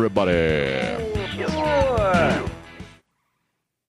later, everybody. Sure.